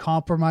it gets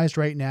compromised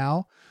right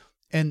now,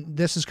 and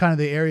this is kind of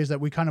the areas that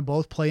we kind of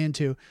both play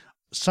into,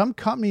 some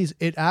companies,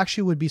 it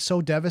actually would be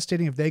so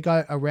devastating if they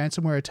got a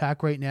ransomware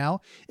attack right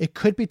now. It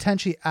could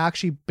potentially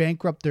actually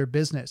bankrupt their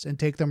business and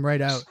take them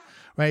right out.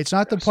 Right. It's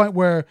not the point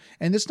where,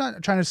 and it's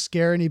not trying to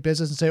scare any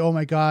business and say, oh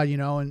my God,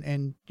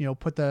 and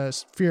put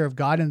the fear of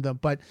God in them,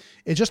 but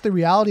it's just the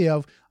reality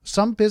of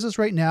some business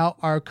right now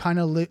are kind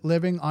of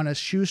living on a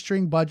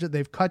shoestring budget.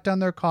 They've cut down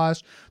their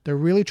costs. They're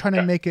really trying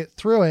to make it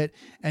through it.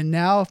 And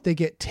now if they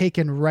get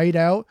taken right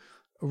out,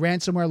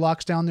 ransomware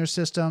locks down their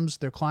systems,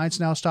 their clients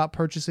now stop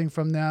purchasing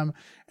from them.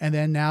 And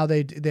then now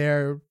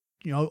they're,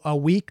 a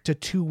week to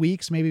 2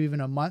 weeks, maybe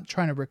even a month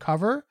trying to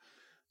recover.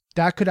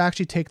 That could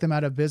actually take them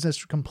out of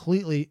business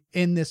completely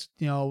in this,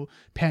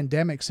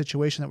 pandemic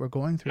situation that we're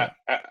going through.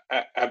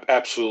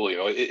 Absolutely.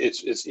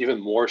 It's even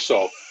more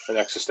so an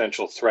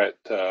existential threat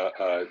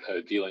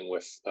dealing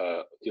with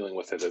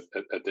it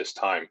at this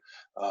time,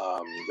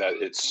 that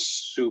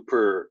it's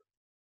super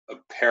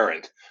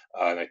apparent.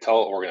 And I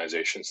tell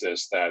organizations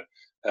this, that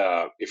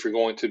if you're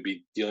going to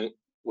be dealing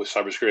with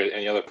cybersecurity at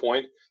any other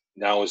point,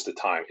 now is the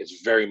time.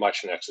 It's very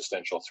much an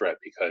existential threat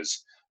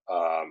because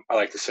I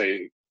like to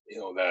say,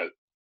 that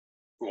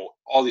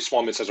all these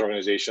small mid-sized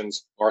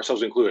organizations,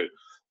 ourselves included,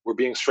 we're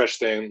being stretched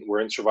thin.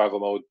 We're in survival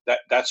mode.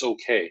 That's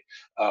okay,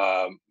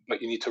 but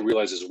you need to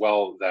realize as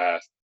well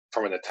that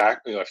from an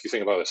attack, if you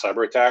think about a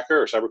cyber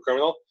attacker or cyber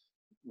criminal,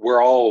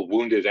 we're all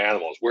wounded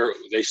animals.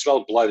 They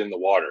smell blood in the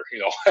water.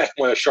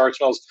 When a shark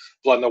smells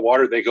blood in the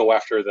water, they go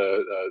after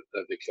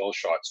the kill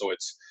shot. So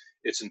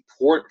it's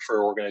important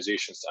for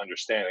organizations to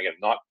understand, again,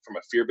 not from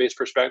a fear-based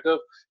perspective,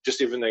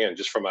 just even again,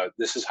 just from a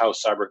this is how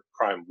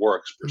cybercrime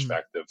works Mm.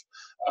 perspective.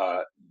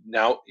 Uh,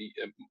 Now,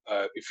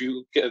 if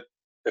you get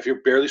if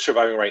you're barely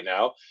surviving right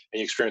now and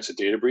you experience a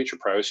data breach or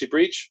privacy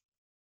breach,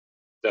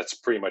 that's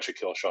pretty much a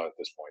kill shot at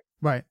this point.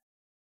 Right.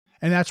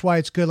 And that's why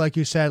it's good, like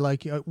you said,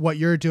 like what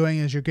you're doing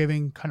is you're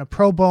giving kind of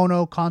pro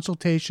bono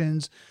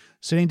consultations,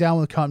 sitting down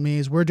with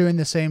companies. We're doing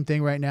the same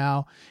thing right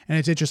now. And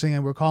it's interesting.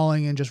 And we're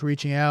calling and just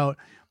reaching out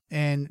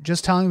and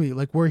just telling me,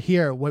 like, we're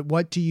here.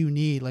 What do you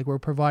need? Like, we're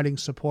providing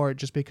support,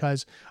 just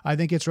because I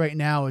think it's right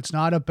now. It's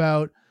not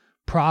about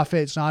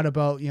profit. It's not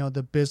about,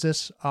 the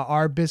business,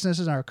 our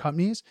businesses and our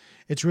companies.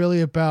 It's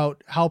really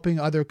about helping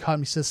other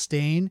companies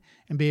sustain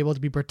and be able to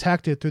be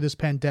protected through this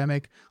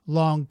pandemic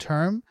long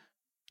term.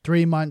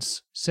 3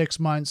 months, 6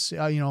 months,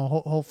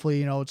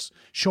 hopefully, it's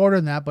shorter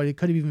than that, but it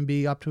could even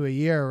be up to a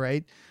year,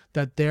 right?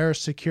 That they're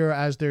secure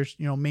as they're,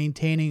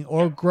 maintaining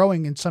or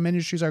growing. And some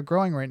industries are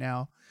growing right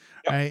now,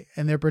 Yep. right?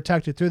 And they're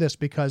protected through this,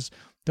 because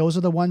those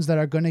are the ones that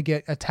are going to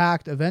get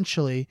attacked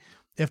eventually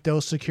if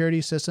those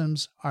security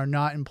systems are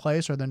not in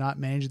place or they're not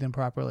managing them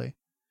properly.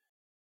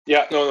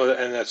 Yeah, no,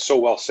 and that's so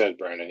well said,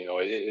 Brandon.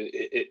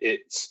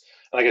 It's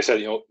like I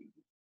said,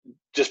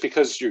 just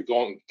because you're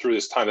going through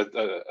this time,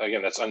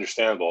 again, that's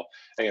understandable.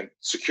 Again,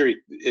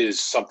 security is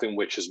something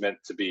which is meant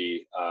to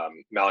be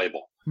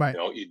malleable. Right.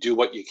 You do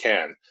what you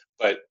can,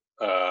 but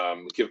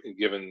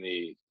given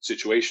the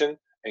situation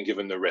and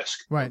given the risk,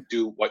 Right.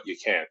 do what you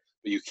can.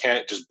 But you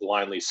can't just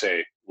blindly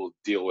say we'll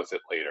deal with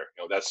it later.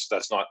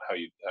 That's not how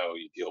you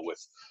deal with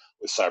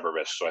cyber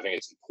risk. So I think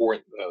it's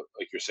important,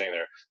 like you're saying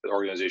there, that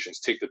organizations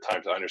take the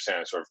time to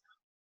understand sort of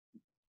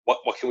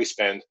what can we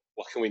spend,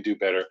 what can we do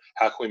better,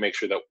 how can we make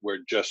sure that we're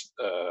just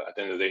at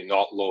the end of the day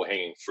not low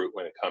hanging fruit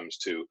when it comes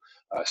to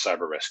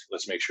cyber risk.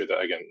 Let's make sure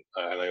that, again,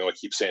 and I know I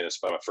keep saying this,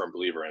 but I'm a firm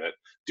believer in it,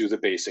 do the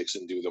basics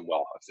and do them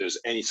well. If there's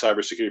any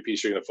cybersecurity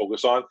piece you're going to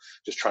focus on,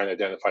 just try and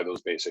identify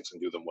those basics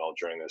and do them well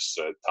during this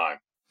time.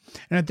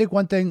 And I think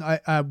one thing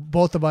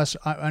both of us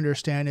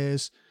understand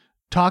is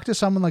talk to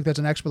someone like that's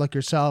an expert like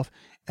yourself,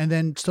 and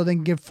then so they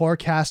can give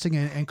forecasting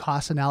and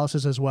cost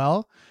analysis as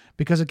well.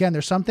 Because again,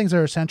 there's some things that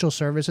are essential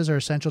services or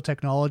essential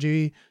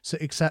technology,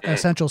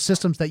 essential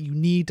systems that you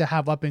need to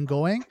have up and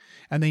going,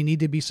 and they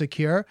need to be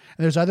secure.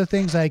 And there's other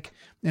things like,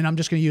 and I'm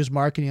just going to use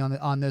marketing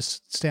on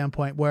this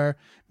standpoint, where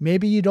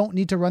maybe you don't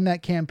need to run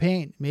that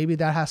campaign. Maybe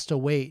that has to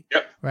wait,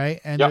 Yep. right?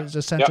 And Yep. there's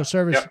essential Yep.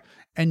 service. Yep.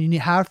 And you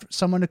have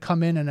someone to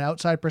come in an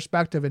outside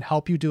perspective and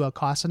help you do a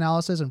cost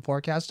analysis and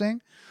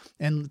forecasting,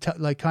 and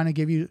like kind of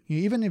give you,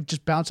 even if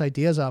just bounce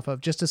ideas off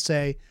of, just to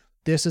say,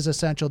 this is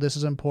essential, this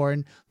is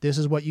important, this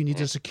is what you need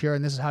to secure,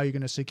 and this is how you're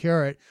going to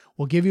secure it,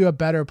 will give you a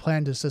better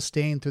plan to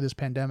sustain through this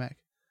pandemic.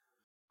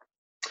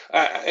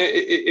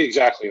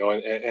 Exactly,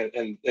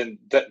 and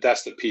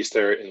that's the piece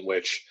there in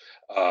which,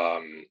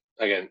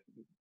 again,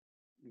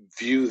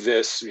 view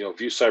this,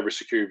 view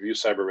cybersecurity, view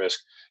cyber risk,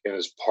 and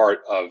as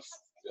part of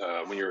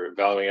when you're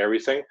evaluating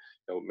everything,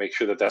 make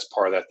sure that that's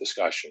part of that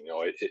discussion.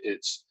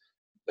 It's,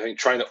 I think,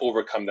 trying to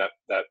overcome that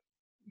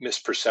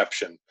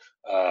misperception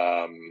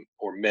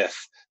or myth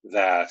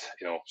that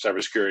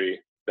cybersecurity,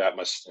 that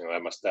must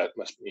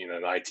mean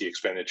an IT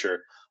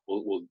expenditure.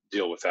 We'll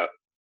deal with that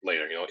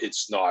later.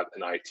 It's not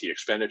an IT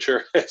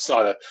expenditure. It's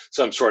not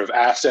some sort of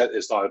asset.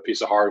 It's not a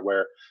piece of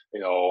hardware.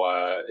 At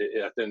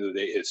the end of the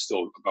day, it's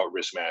still about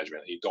risk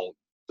management. You don't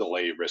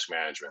delay risk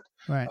management.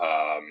 Right.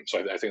 So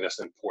I think that's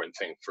an important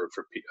thing for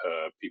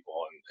people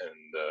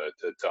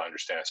and to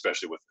understand,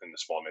 especially within the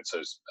small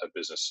mid-sized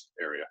business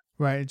area.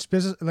 Right. It's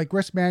business, like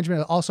risk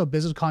management, also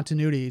business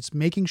continuity. It's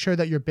making sure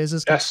that your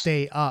business can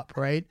stay up,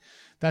 right?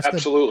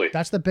 Absolutely.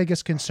 That's the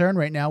biggest concern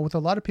right now with a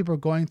lot of people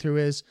going through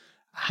is,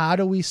 how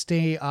do we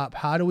stay up?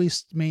 How do we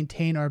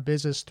maintain our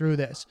business through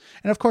this?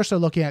 And of course, they're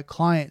looking at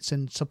clients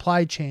and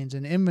supply chains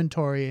and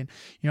inventory and,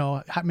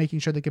 making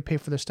sure they can pay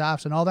for their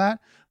staffs and all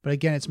that. But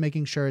again, it's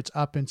making sure it's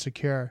up and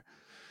secure.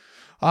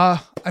 I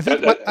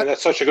think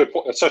that's such a good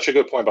point. That's such a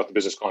good point about the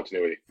business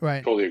continuity.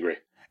 Right. Totally agree.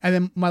 And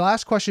then my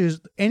last question is,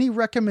 any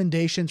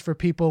recommendations for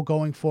people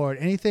going forward?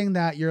 Anything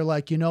that you're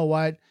like, you know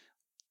what?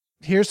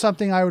 Here's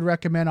something I would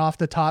recommend off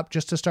the top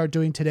just to start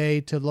doing today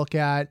to look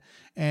at,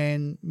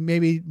 and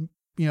maybe,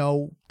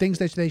 things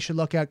that they should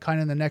look at kind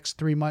of in the next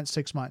 3 months,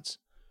 6 months.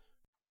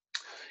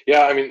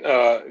 Yeah, I mean,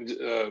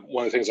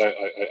 one of the things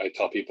I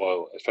tell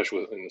people,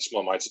 especially in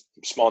the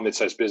small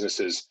mid-sized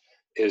businesses,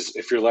 is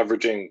if you're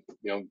leveraging,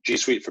 G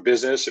Suite for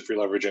Business, if you're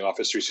leveraging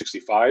Office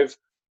 365,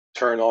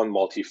 turn on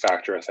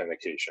multi-factor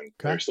authentication.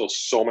 Okay. There's still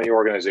so many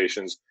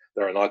organizations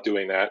that are not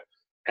doing that.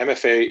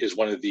 MFA is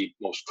one of the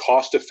most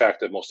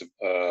cost-effective, most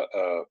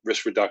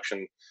risk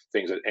reduction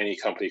things that any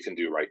company can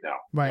do right now.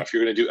 Right. If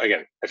you're going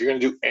to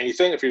do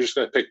anything, if you're just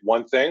going to pick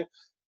one thing,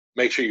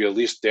 make sure you at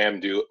least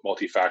do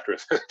multi-factor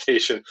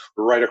authentication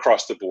right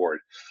across the board.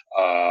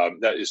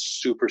 That is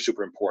super,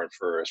 super important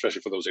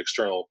especially for those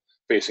external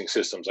facing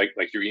systems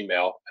like your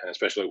email, and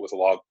especially with a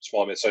lot of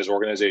small, mid-sized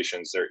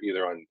organizations, they're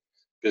either on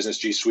Business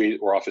G Suite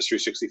or Office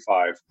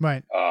 365,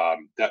 Right.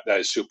 that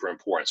is super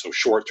important. So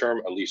short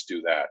term, at least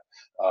do that.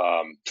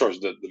 Towards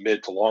the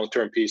mid to long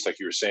term piece, like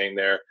you were saying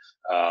there,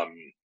 I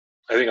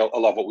think I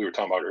love what we were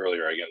talking about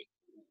earlier. Again,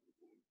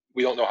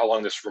 we don't know how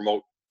long this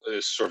remote,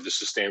 sort of the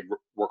sustained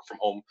work from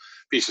home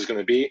piece is going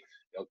to be.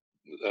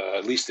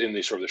 At least in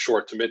the sort of the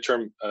short to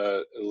midterm,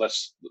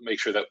 let's make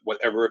sure that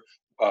whatever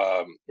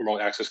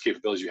remote access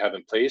capabilities you have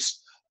in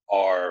place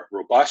are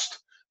robust,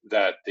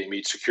 that they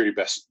meet security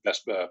best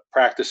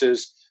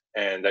practices,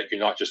 and that you're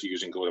not just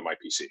using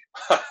GoToMyPC.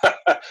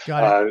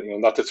 Got it.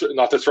 Not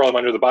to throw them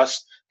under the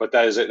bus, but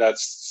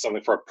that's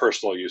something for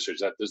personal usage.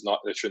 That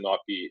should not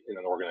be in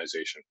an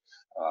organization.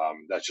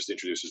 That just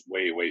introduces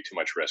way too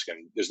much risk,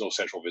 and there's no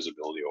central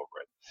visibility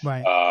over it.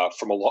 Right.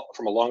 From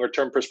a longer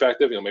term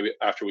perspective, maybe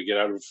after we get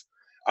out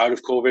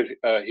of COVID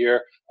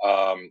here,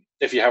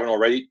 if you haven't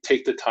already,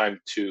 take the time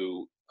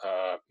to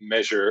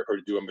measure or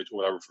do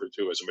what I refer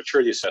to as a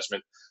maturity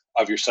assessment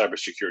of your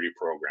cybersecurity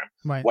program.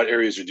 Right. What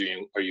areas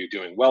are you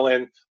doing well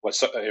in?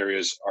 What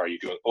areas are you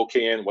doing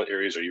okay in? What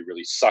areas are you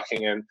really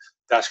sucking in?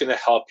 That's going to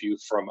help you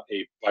from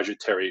a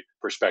budgetary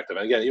perspective,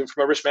 and again, even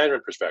from a risk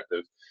management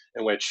perspective,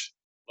 in which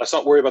let's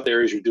not worry about the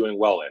areas you're doing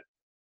well in.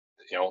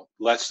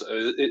 Let's,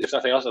 if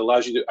nothing else, it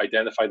allows you to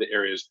identify the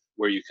areas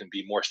where you can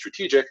be more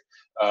strategic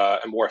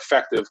and more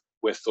effective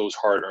with those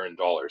hard-earned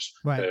dollars.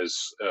 Right.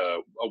 Because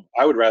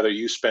I would rather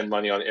you spend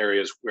money on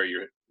areas where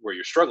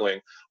you're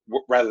struggling,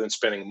 rather than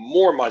spending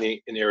more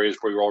money in areas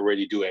where you're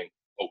already doing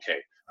okay.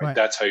 Right?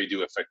 That's how you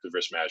do effective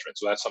risk management.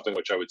 So that's something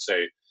which I would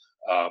say,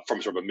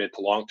 from sort of a mid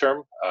to long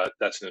term,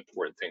 that's an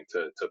important thing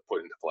to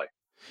put into play.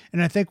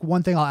 And I think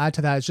one thing I'll add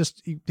to that is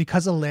just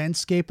because the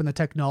landscape and the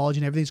technology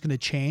and everything's going to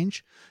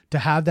change, to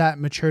have that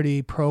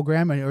maturity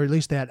program, or at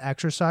least that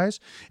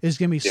exercise, is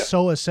going to be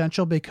so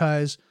essential,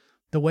 because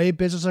the way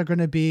businesses are going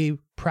to be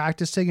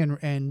practicing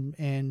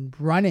and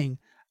running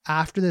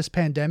after this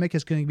pandemic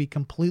is going to be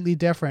completely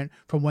different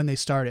from when they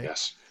started.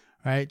 Yes.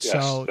 Right. Yes.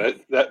 So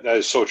that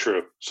is so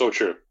true. So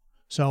true.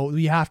 So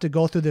you have to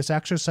go through this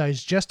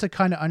exercise just to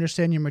kind of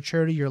understand your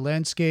maturity, your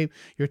landscape,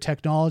 your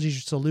technologies,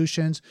 your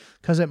solutions,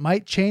 because it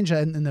might change.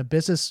 And the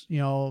business,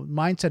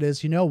 mindset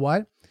is,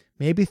 what?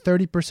 Maybe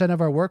 30% of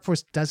our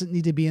workforce doesn't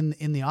need to be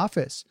in the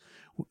office.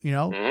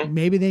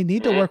 Maybe they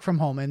need to work from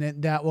home,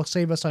 and that will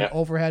save us on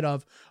overhead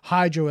of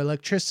hydro,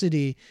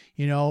 electricity,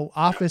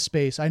 office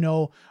space. I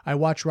know I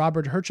watched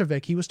Robert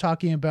Herjavec. He was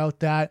talking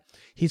about that.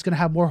 He's going to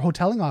have more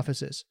hoteling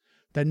offices.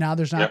 That now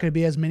there's not going to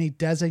be as many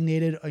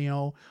designated,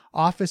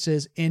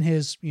 offices in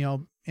his, in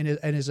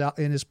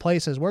his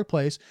place, his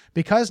workplace,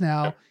 because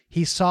now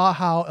he saw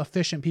how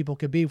efficient people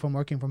could be from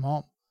working from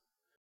home.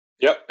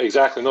 Yep,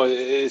 exactly. No,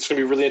 it's going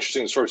to be really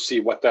interesting to sort of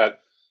see what that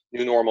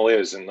new normal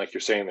is. And like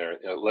you're saying there,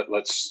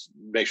 let's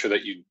make sure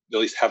that you at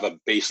least have a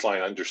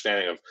baseline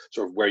understanding of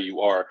sort of where you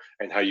are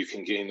and how you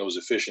can gain those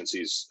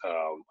efficiencies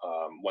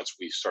once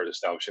we start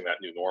establishing that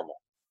new normal.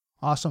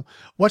 Awesome.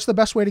 What's the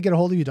best way to get a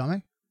hold of you,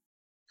 Dominic?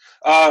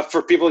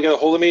 For people to get a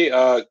hold of me,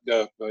 I'd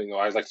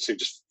like to say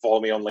just follow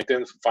me on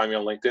LinkedIn. Find me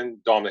on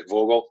LinkedIn, Dominic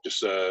Vogel. Just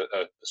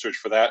search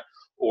for that,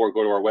 or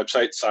go to our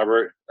website,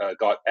 cyber.sc.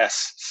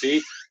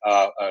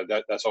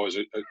 That's always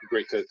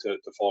great to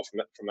follow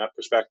from that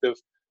perspective.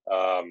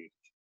 I'm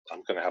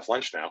going to have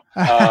lunch now.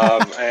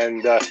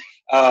 And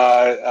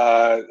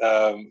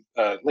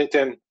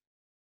LinkedIn,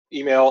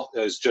 email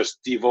is just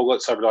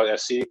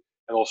dvogel@cyber.sc, and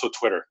also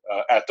Twitter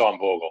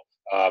 @DomVogel.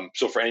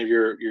 So for any of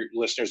your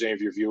listeners, any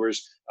of your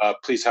viewers,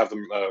 please have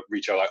them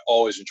reach out. I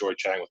always enjoy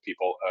chatting with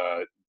people.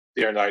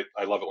 Day or night,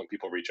 I love it when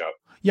people reach out.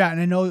 Yeah, and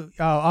I know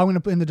I'm going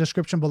to put in the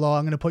description below,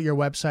 I'm going to put your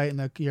website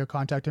and your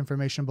contact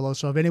information below.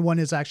 So if anyone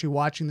is actually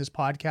watching this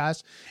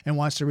podcast and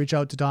wants to reach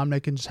out to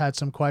Dominic and just had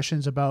some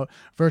questions about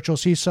virtual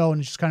CISO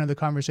and just kind of the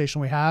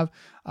conversation we have,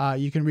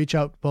 you can reach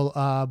out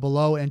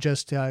below and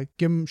just shoot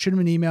him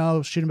an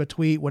email, shoot him a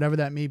tweet, whatever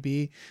that may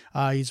be.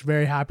 He's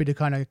very happy to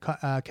kind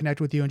of connect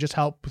with you and just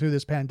help through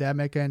this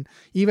pandemic, and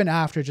even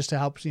after, just to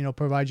help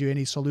provide you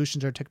any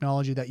solutions or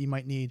technology that you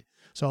might need.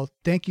 So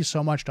thank you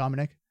so much,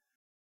 Dominic.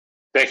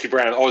 Thank you,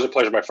 Brandon. Always a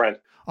pleasure, my friend.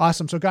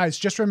 Awesome. So guys,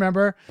 just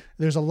remember,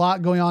 there's a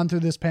lot going on through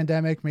this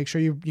pandemic. Make sure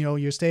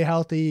you stay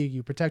healthy,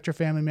 you protect your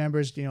family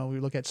members, we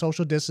look at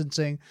social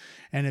distancing.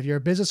 And if you're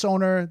a business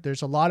owner,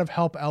 there's a lot of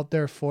help out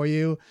there for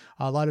you,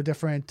 a lot of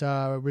different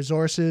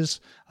resources,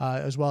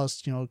 as well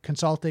as,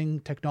 consulting,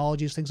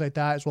 technologies, things like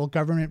that, as well as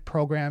government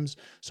programs.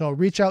 So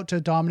reach out to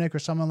Dominic or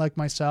someone like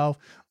myself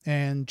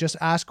and just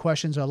ask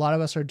questions. A lot of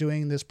us are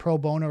doing this pro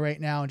bono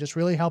right now and just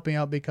really helping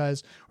out,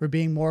 because we're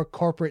being more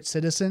corporate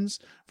citizens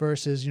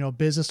versus,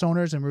 business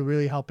owners, and we're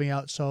really helping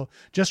out. So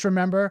just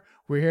remember,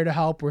 we're here to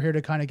help. We're here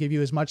to kind of give you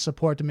as much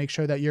support to make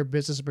sure that your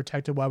business is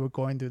protected while we're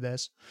going through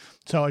this.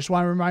 So I just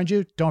want to remind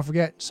you, don't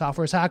forget,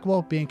 software is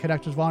hackable, being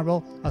connected is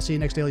vulnerable. I'll see you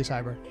next Daily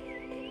Cyber.